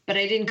 but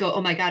I didn't go,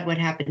 oh my God, what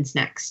happens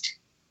next?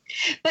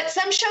 But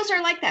some shows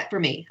are like that for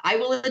me. I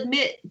will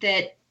admit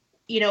that,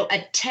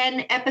 a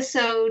 10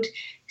 episode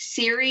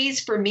series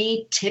for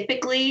me,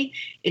 typically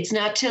it's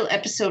not till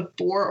episode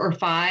 4 or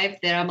 5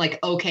 that I'm like,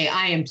 okay,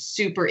 I am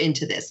super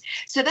into this.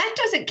 So that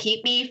doesn't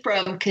keep me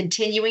from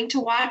continuing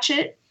to watch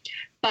it.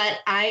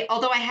 But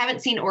although I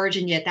haven't seen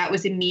Origin yet, that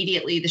was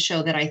immediately the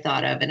show that I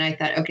thought of. And I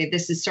thought, okay,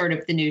 this is sort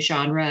of the new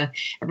genre.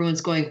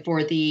 Everyone's going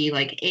for the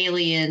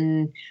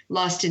alien,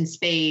 lost in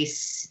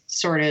space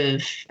sort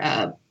of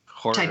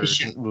horror type of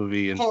show.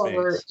 Movie in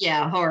horror, space.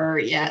 Yeah, horror,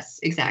 yes,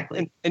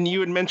 exactly. And you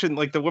had mentioned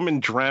the woman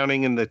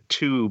drowning in the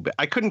tube.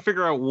 I couldn't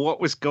figure out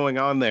what was going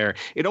on there.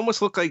 It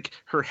almost looked like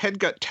her head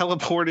got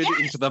teleported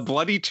into the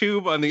bloody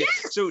tube on the.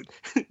 Yes! So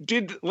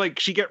did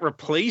she get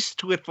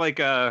replaced with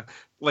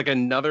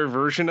another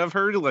version of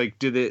her?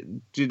 Did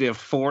it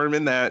form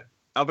in that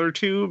other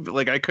tube?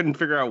 I couldn't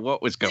figure out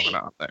what was going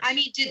on there. I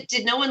mean,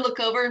 did no one look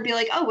over and be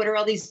like, oh, what are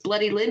all these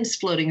bloody limbs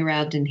floating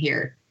around in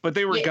here? But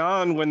they were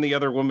gone when the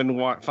other woman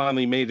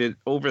finally made it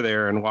over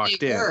there and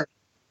walked in.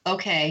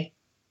 Okay.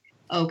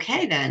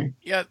 Okay, then.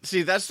 Yeah,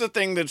 see, that's the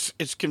thing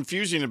it's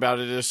confusing about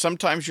it, is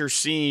sometimes you're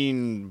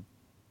seeing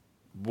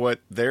what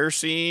they're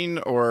seeing,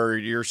 or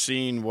you're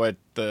seeing what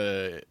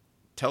the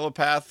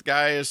telepath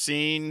guy is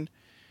seeing,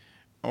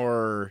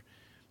 or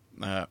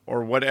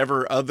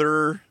whatever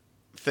other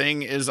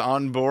thing is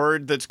on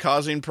board that's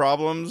causing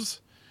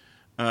problems.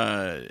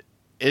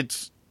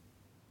 It's,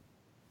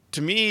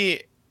 to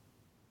me,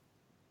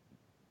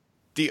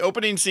 the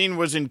opening scene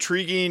was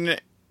intriguing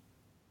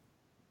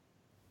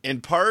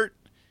in part,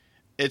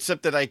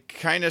 except that I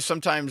kind of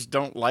sometimes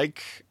don't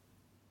like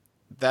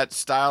that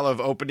style of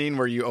opening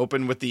where you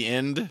open with the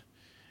end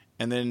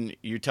and then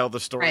you tell the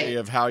story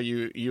of how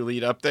you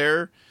lead up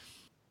there.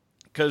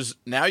 Because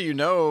now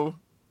you're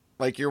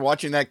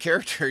watching that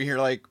character, you're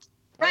like,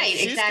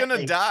 she's exactly. going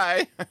to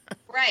die.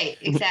 Right,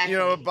 exactly. You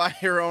know, by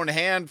her own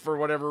hand for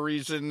whatever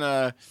reason,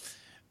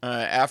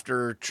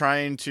 after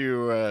trying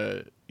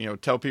to, you know,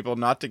 tell people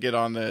not to get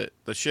on the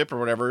ship or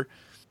whatever.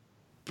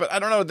 But I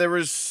don't know, there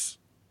was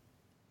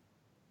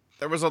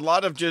a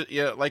lot of just,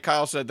 yeah, like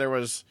Kyle said, there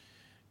was,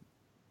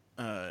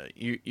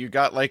 you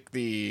got like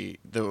the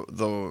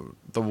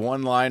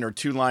 1 line or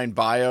 2 line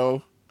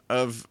bio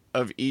of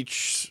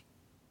each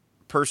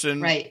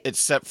person, right?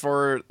 Except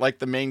for like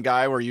the main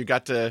guy, where you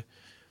got to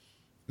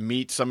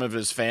meet some of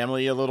his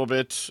family a little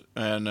bit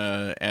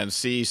and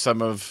see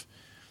some of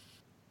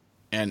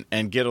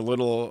and get a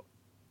little,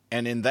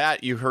 and in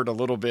that you heard a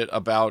little bit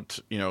about,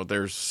 you know,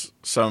 there's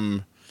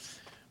some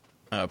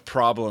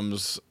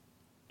problems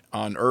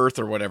on Earth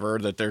or whatever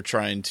that they're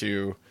trying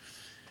to,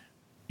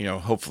 you know,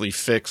 hopefully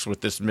fix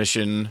with this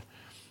mission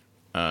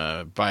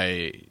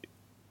by,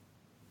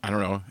 I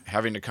don't know,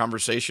 having a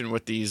conversation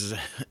with these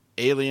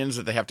aliens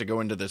that they have to go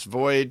into this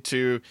void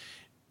to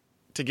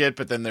get,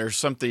 but then there's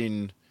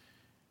something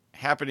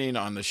happening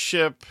on the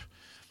ship.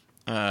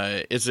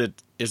 Is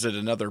it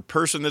another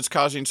person that's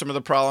causing some of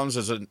the problems?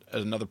 Is it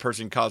another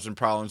person causing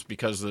problems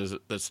because there's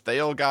this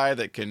Thale guy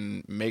that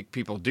can make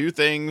people do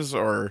things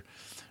or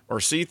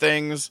see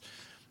things?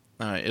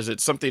 Is it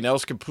something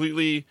else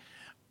completely?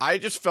 I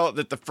just felt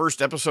that the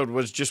first episode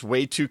was just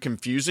way too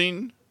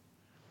confusing.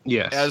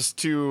 Yes. As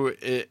to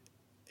it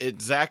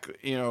exactly,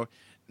 you know,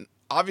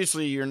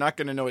 obviously you're not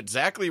going to know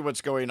exactly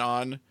what's going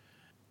on,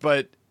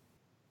 but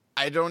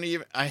I don't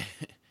know.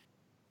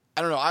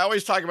 I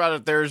always talk about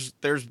it. There's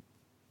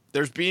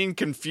being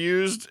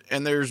confused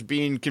and there's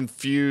being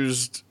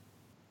confused,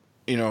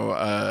 you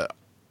know,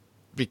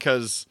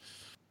 because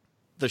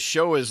the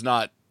show is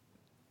not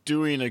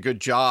doing a good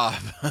job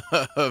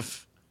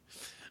of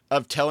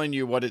telling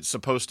you what it's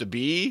supposed to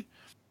be.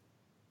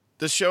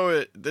 This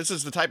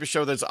is the type of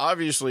show that's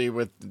obviously,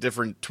 with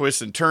different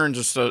twists and turns,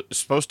 is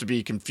supposed to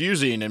be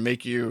confusing and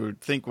make you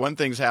think one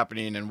thing's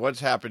happening and what's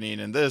happening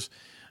and this.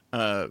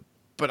 But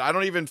I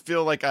don't even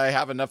feel like I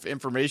have enough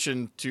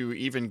information to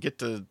even get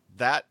to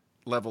that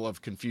level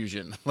of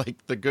confusion,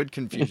 like the good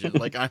confusion.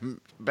 Like I'm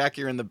back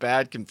here in the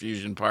bad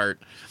confusion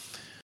part.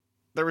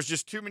 There was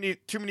just too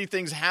many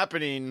things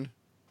happening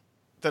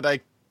that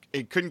I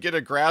couldn't get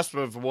a grasp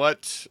of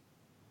what,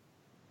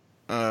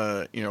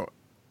 you know,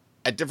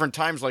 at different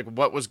times, like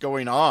what was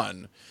going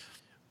on.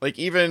 Like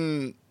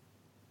even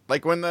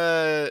like when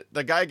the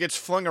guy gets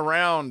flung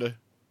around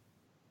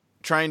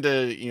trying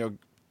to, you know,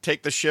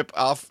 take the ship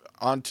off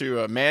onto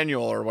a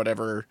manual or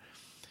whatever,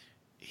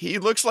 he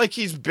looks like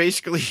he's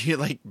basically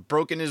like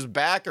broken his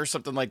back or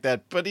something like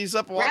that, but he's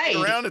up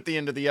walking around at the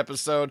end of the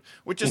episode,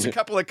 which is a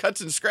couple of cuts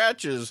and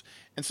scratches.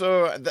 And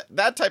so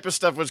that type of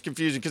stuff was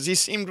confusing because he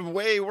seemed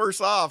way worse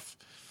off.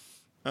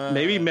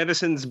 Maybe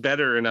medicine's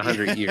better in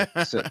 100 years.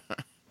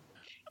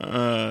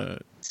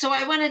 So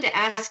I wanted to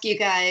ask you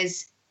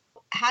guys,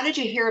 how did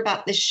you hear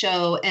about this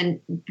show? And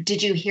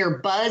did you hear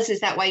buzz? Is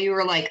that why you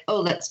were like,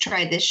 oh, let's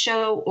try this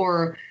show?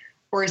 Or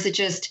is it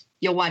just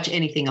you'll watch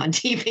anything on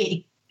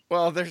TV?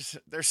 Well, there's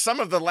some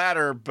of the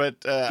latter, but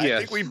yes. I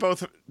think we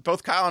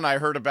both Kyle and I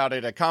heard about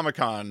it at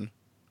Comic-Con.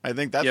 I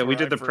think that's we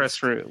did the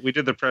press room. We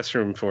did the press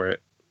room for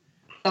it.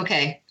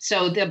 Okay,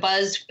 so the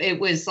buzz, it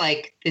was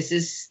like this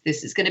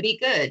is going to be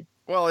good.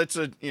 Well, it's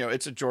a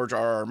George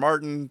R.R.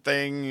 Martin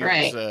thing,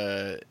 right?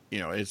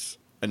 It's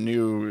a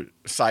new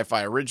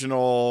sci-fi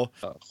original,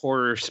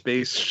 horror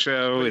space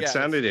show. It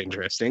sounded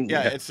interesting.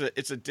 Yeah,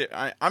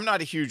 I'm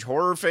not a huge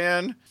horror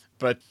fan,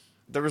 but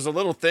there was a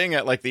little thing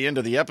at like the end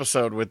of the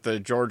episode with the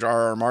George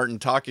R.R. Martin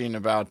talking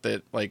about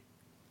that, like,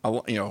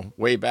 you know,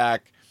 way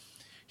back,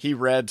 he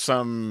read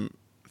some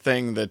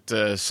thing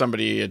that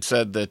somebody had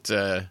said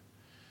that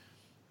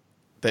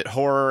that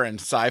horror and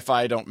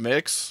sci-fi don't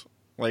mix,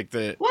 like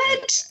the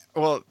what?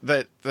 Well,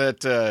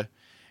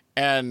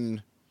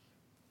 and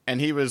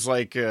he was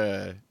like,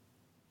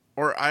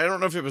 or I don't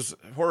know if it was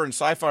horror and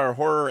sci-fi or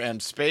horror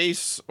and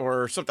space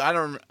or something.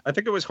 I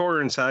think it was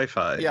horror and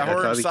sci-fi. Yeah,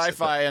 horror and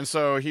sci-fi. And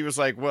so he was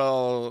like,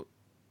 well,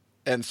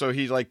 and so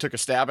he like took a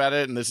stab at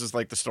it, and this is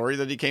like the story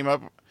that he came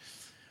up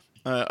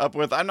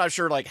with. I'm not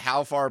sure like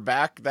how far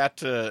back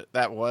that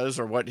was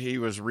or what he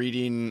was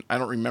reading. I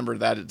don't remember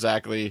that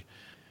exactly,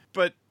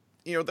 but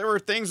you know, there were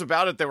things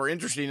about it that were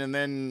interesting, and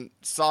then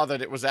saw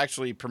that it was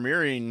actually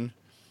premiering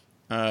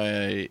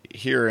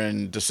here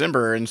in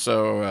December, and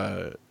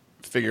so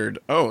figured,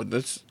 oh,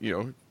 this, you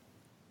know,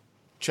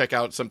 check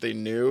out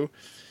something new,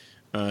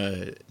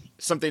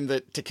 something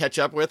that to catch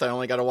up with. I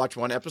only got to watch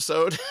one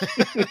episode.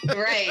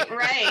 Right.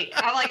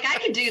 I'm like, I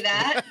can do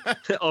that.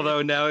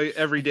 Although now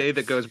every day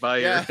that goes by,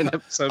 you're an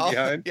episode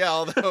behind.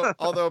 Yeah,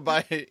 although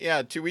by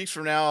 2 weeks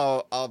from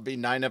now, I'll be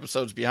 9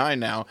 episodes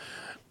behind now.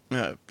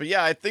 But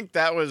yeah, I think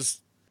that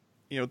was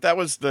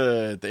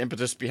the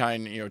impetus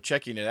behind, you know,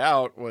 checking it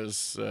out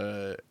was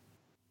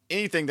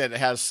anything that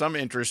has some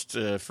interest.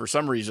 For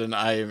some reason,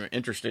 I'm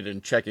interested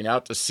in checking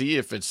out to see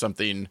if it's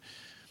something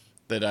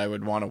that I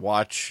would want to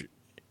watch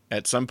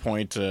at some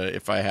point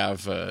if I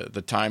have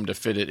the time to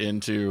fit it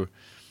into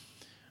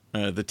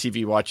the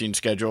TV watching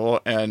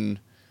schedule. And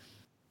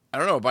I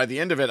don't know, by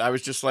the end of it, I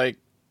was just like,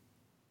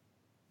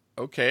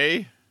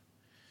 okay.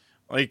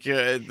 Like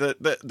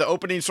the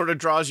opening sort of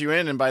draws you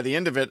in, and by the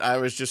end of it, I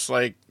was just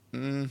like,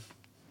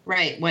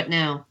 Right. What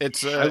now?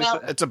 it's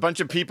a bunch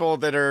of people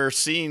that are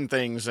seeing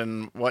things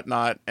and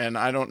whatnot, and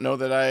I don't know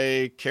that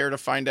I care to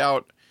find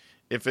out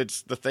if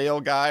it's the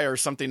Thale guy or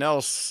something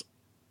else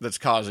that's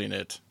causing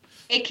it.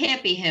 It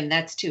can't be him.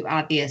 That's too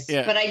obvious.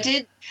 Yeah. But I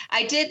did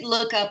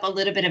look up a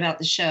little bit about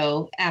the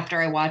show after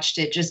I watched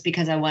it, just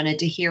because I wanted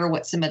to hear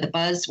what some of the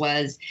buzz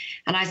was.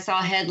 And I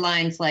saw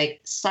headlines like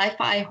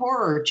sci-fi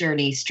horror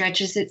journey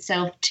stretches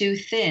itself too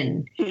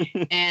thin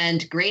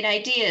and great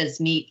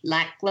ideas meet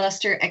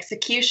lackluster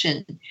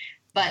execution.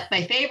 But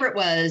my favorite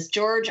was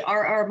George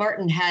R.R.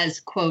 Martin has,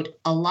 quote,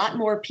 a lot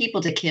more people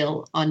to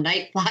kill on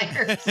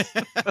Nightflyers.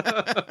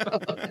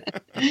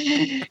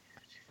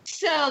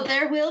 So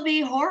there will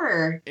be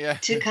horror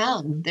to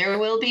come. There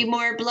will be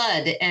more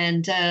blood,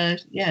 and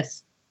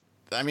yes.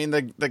 I mean,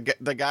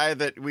 the guy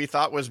that we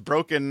thought was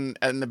broken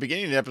in the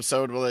beginning of the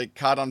episode was like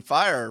caught on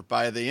fire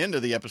by the end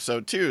of the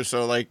episode too.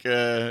 So like,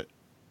 oh,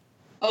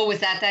 was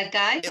that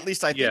guy? At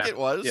least I think it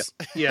was.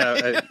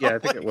 Yeah, I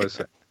think it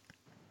was.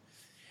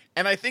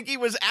 And I think he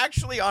was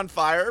actually on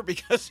fire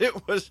because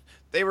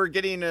they were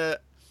getting a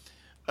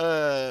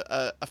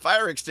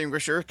fire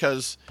extinguisher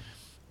because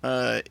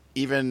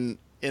even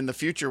in the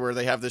future where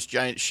they have this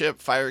giant ship,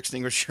 fire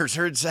extinguishers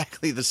are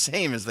exactly the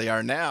same as they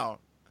are now.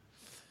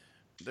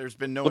 There's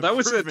been no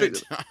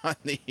improvement on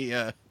the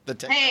technology.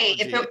 Hey,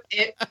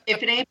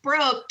 if it ain't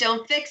broke,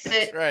 don't fix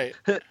it. Right.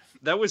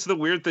 That was the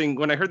weird thing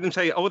when I heard them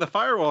say, "Oh, the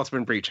firewall's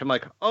been breached." I'm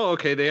like, "Oh,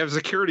 okay, they have a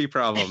security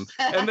problem."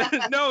 And then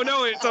no,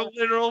 it's a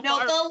literal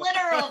firewall. The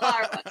literal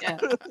firewall.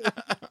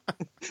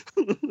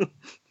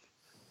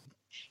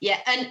 Yeah,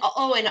 and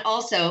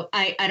also,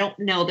 I don't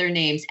know their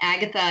names.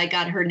 Agatha, I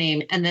got her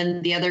name, and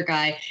then the other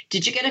guy.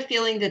 Did you get a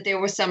feeling that there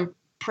was some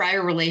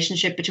prior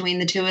relationship between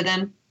the two of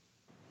them?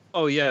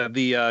 Oh yeah,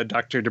 the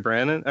Dr.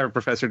 DeBrannon or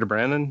Professor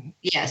DeBrannon.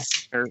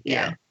 Yes.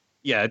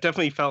 Yeah, it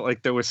definitely felt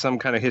like there was some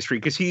kind of history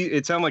because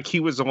it sounded like he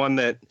was the one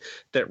that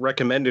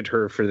recommended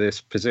her for this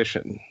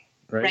position,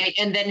 right? Right,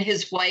 and then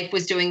his wife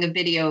was doing a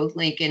video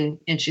link, and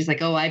she's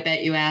like, "Oh, I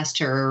bet you asked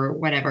her," or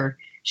whatever.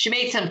 She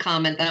made some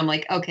comment that I'm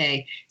like,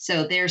 okay,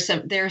 so there's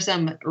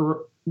some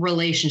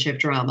relationship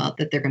drama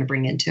that they're going to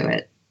bring into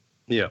it.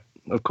 Yeah,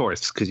 of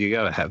course, because you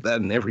got to have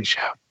that in every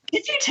show.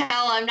 Did you tell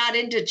I'm not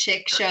into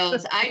chick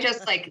shows? I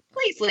just like,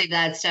 please leave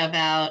that stuff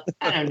out.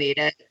 I don't need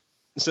it.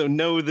 So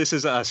no, this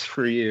is us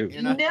for you.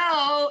 No,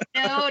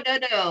 not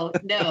at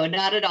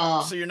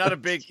all. So you're not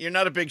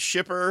a big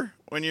shipper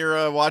when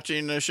you're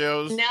watching the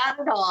shows?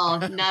 Not at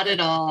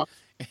all.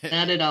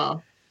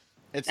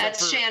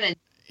 That's Shannon.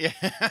 Yeah,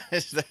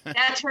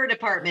 that's her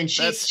department.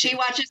 She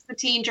watches the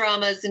teen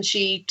dramas and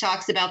she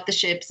talks about the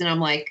ships, and I'm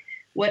like,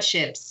 what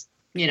ships?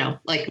 You know,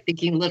 like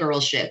thinking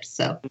literal ships.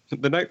 So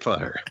the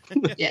Nightflyer.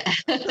 Yeah.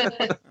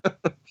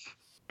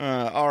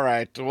 All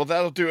right. Well,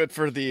 that'll do it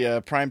for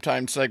the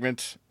primetime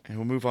segment, and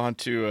we'll move on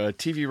to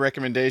TV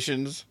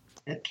recommendations.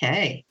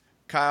 Okay.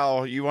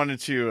 Kyle, you wanted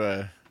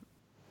to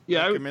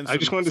I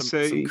just wanted to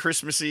say some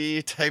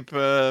Christmassy type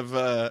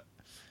of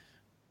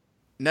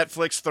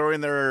Netflix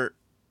throwing their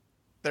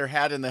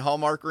hat in the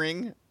Hallmark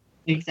ring.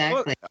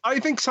 Exactly. Well, I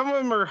think some of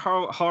them are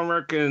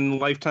Hallmark and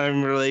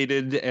Lifetime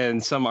related,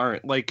 and some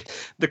aren't. Like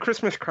the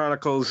Christmas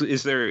Chronicles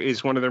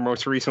is one of their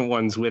most recent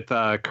ones with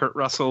Kurt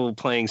Russell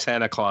playing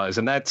Santa Claus,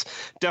 and that's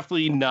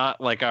definitely not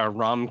like a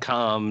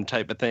rom-com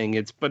type of thing.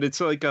 It's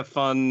like a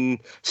fun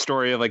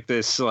story of like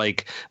this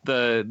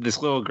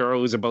little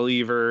girl who's a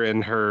believer,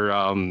 and her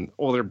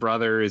older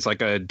brother is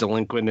like a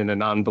delinquent and a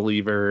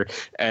non-believer,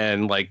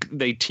 and like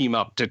they team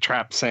up to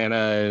trap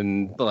Santa,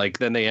 and like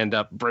then they end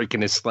up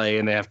breaking his sleigh,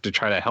 and they have to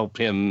try to help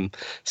him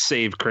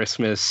save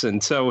Christmas.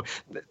 And so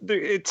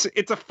it's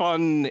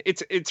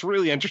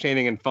really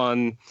entertaining and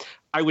fun.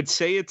 I would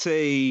say it's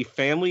a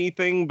family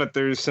thing, but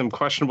there's some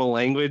questionable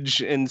language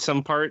in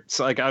some parts.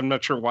 Like I'm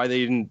not sure why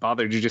they didn't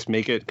bother to just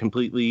make it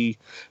completely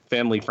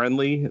family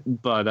friendly.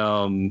 But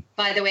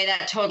by the way,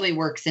 that totally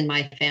works in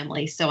my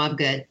family, so I'm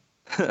good.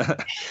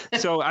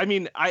 So I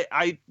mean,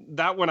 I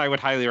that one I would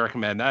highly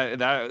recommend.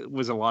 That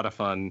was a lot of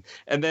fun.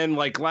 And then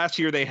like last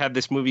year they had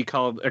this movie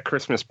called A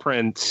Christmas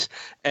Prince,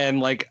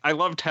 and like I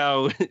loved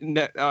how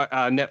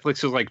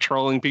Netflix was like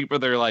trolling people.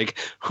 They're like,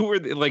 who are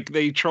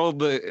they trolled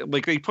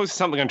they posted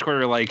something on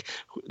Twitter like,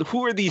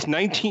 who are these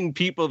 19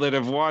 people that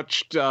have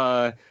watched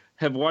A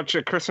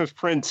Christmas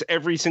Prince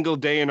every single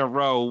day in a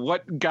row?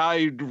 What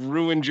guy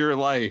ruined your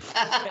life?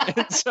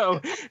 And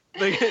so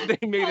they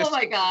made oh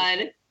my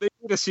god. They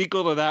made a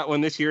sequel to that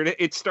one this year.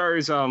 It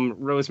stars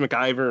Rose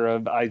McIver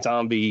of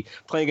iZombie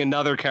playing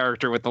another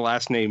character with the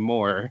last name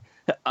Moore.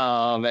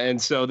 And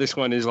so this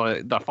one is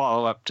like the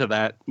follow-up to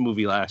that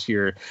movie last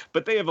year.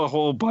 But they have a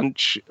whole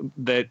bunch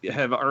that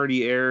have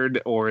already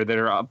aired or that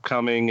are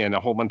upcoming, and a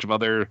whole bunch of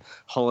other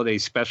holiday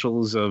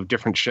specials of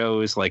different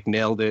shows, like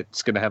Nailed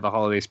It's going to have a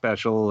holiday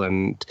special,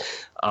 and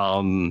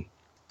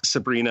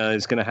Sabrina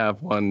is going to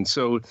have one.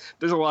 So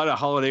there's a lot of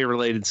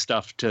holiday-related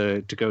stuff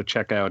to go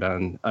check out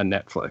on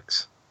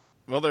Netflix.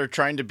 Well, they're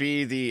trying to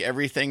be the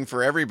everything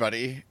for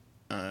everybody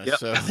Yep.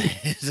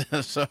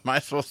 So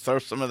might as well throw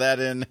some of that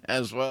in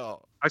as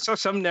well. I saw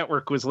some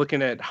network was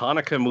looking at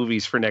Hanukkah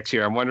movies for next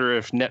year. I wonder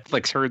if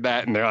Netflix heard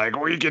that and they're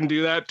like, we can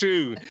do that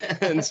too.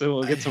 And so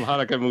we'll get some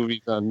Hanukkah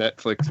movies on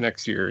Netflix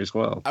next year as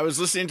well. I was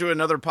listening to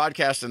another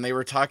podcast and they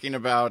were talking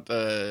about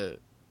that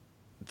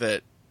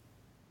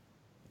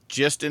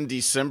just in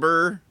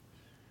December,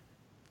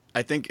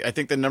 I think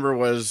the number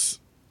was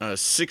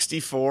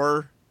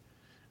 64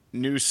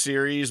 new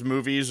series,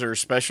 movies, or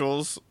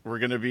specials were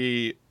going to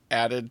be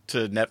added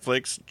to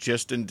Netflix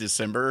just in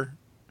December.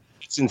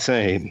 It's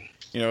insane.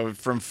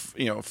 From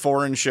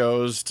foreign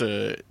shows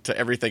to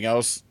everything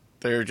else,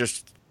 it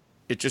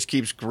just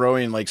keeps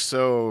growing like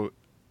so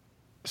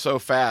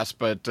fast.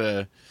 But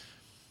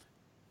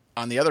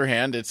on the other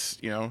hand, it's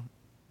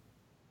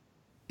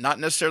not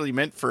necessarily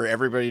meant for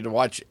everybody to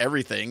watch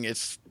everything.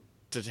 It's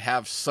to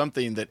have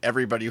something that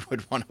everybody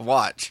would want to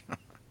watch.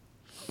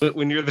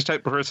 When you're the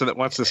type of person that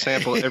wants to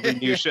sample every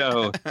new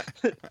show,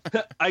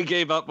 I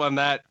gave up on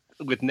that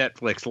with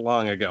Netflix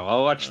long ago.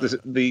 I'll watch the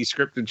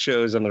scripted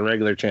shows on the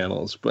regular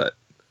channels, but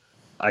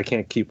I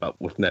can't keep up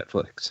with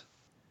Netflix.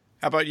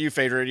 How about you,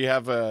 Fadra? Do you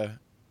have a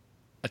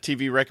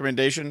TV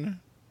recommendation?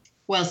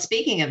 Well,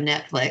 speaking of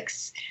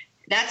Netflix,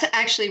 that's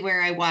actually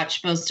where I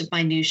watch most of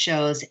my new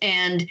shows.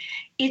 And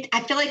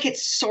I feel like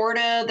it's sort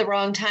of the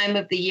wrong time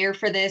of the year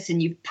for this.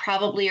 And you've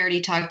probably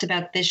already talked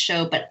about this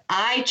show, but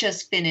I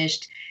just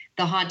finished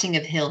The Haunting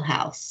of Hill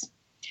House.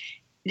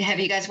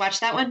 Have you guys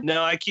watched that one?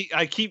 No, I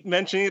keep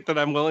mentioning it that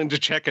I'm willing to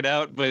check it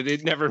out, but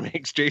it never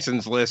makes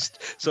Jason's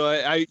list. So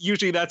I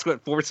usually that's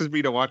what forces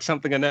me to watch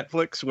something on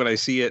Netflix when I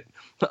see it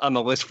on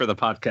the list for the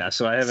podcast.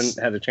 So I haven't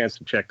had a chance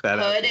to check that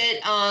out. Put it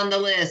on the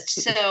list.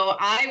 So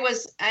I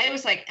was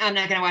like, I'm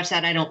not going to watch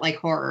that. I don't like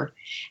horror.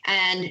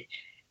 And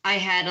I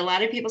had a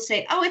lot of people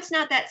say, oh, it's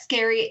not that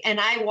scary. And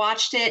I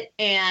watched it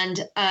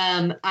and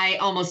I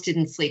almost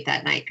didn't sleep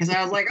that night because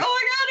I was like, oh my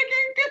God, I can't.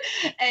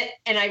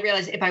 And I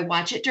realized if I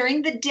watch it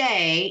during the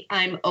day,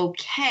 I'm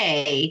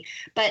okay.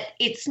 But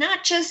it's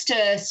not just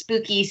a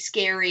spooky,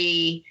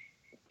 scary.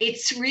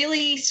 It's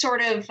really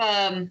sort of,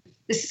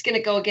 this is going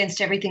to go against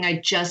everything I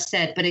just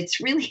said, but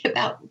it's really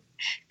about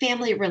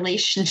family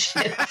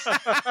relationships.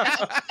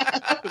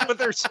 But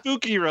they're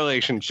spooky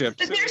relationships.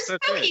 But they're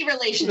spooky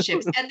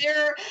relationships, and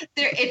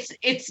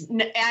it's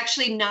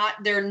actually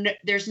not there.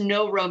 There's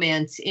no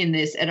romance in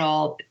this at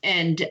all,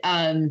 and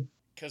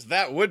because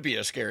that would be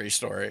a scary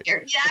story.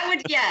 That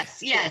would yes.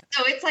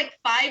 So it's like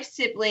 5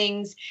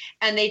 siblings,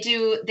 and they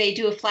do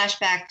a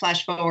flashback,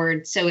 flash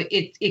forward, so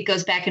it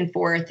goes back and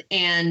forth,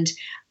 and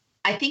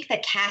I think the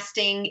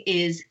casting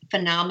is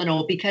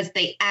phenomenal because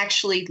they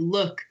actually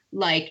look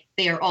like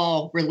they are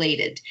all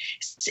related.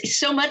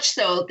 So much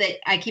so that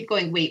I keep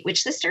going, wait,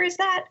 which sister is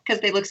that?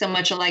 Because they look so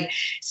much alike.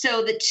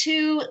 So the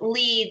 2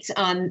 leads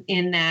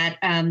in that,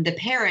 the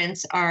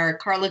parents are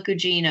Carla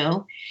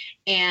Gugino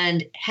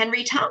and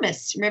Henry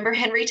Thomas. Remember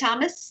Henry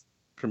Thomas?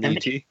 From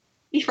E.T.?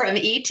 From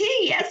E.T.,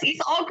 yes, he's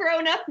all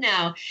grown up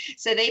now.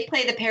 So they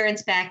play the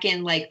parents back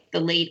in like the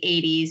late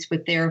 80s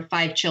with their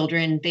 5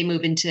 children. They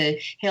move into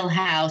Hill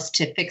House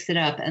to fix it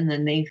up, and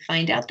then they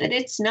find out that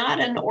it's not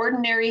an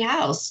ordinary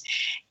house.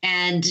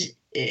 And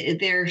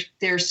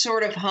they're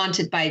sort of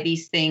haunted by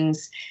these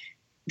things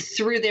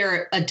through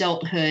their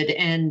adulthood,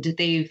 and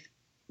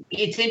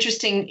it's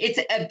interesting. It's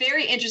a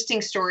very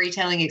interesting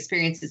storytelling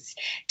experience. It's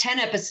 10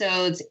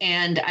 episodes,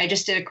 and I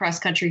just did a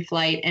cross-country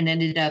flight and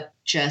ended up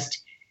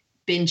just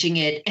binging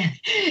it.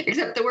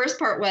 Except the worst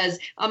part was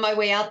on my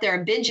way out there,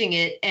 I'm binging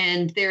it,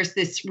 and there's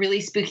this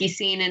really spooky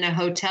scene in a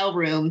hotel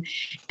room,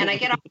 and I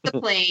get off the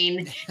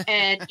plane,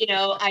 and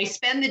I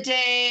spend the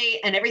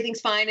day and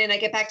everything's fine, and I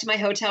get back to my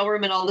hotel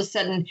room, and all of a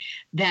sudden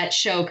that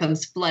show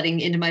comes flooding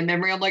into my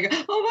memory. I'm like,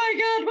 oh my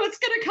God, what's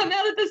going to come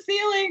out of the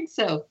ceiling?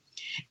 So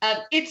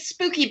it's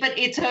spooky, but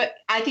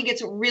I think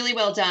it's really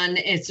well done.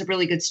 It's a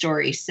really good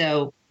story.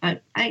 So I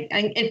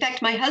in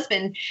fact, my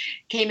husband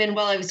came in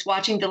while I was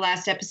watching the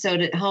last episode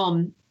at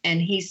home,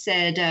 and he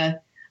said, oh,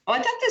 I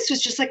thought this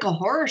was just like a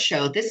horror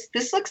show. This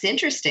looks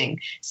interesting.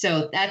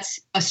 So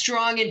that's a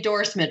strong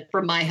endorsement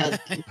from my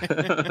husband.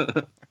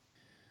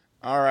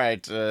 All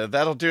right.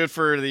 That'll do it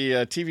for the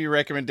TV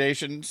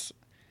recommendations.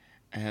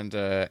 And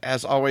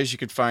as always, you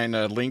can find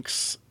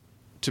links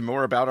to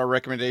more about our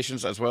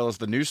recommendations, as well as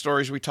the news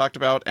stories we talked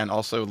about, and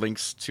also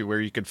links to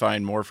where you can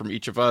find more from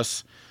each of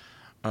us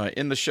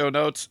in the show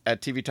notes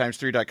at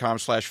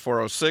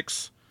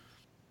tvtimes3.com/406.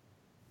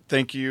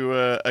 Thank you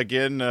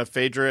again,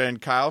 Fadra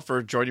and Kyle,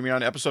 for joining me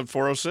on episode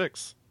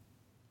 406.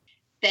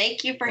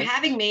 Thank you for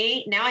having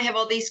me. Now I have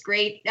all these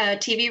great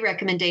TV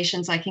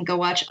recommendations I can go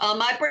watch on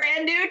my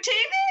brand new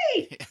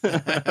TV.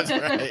 That's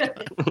right.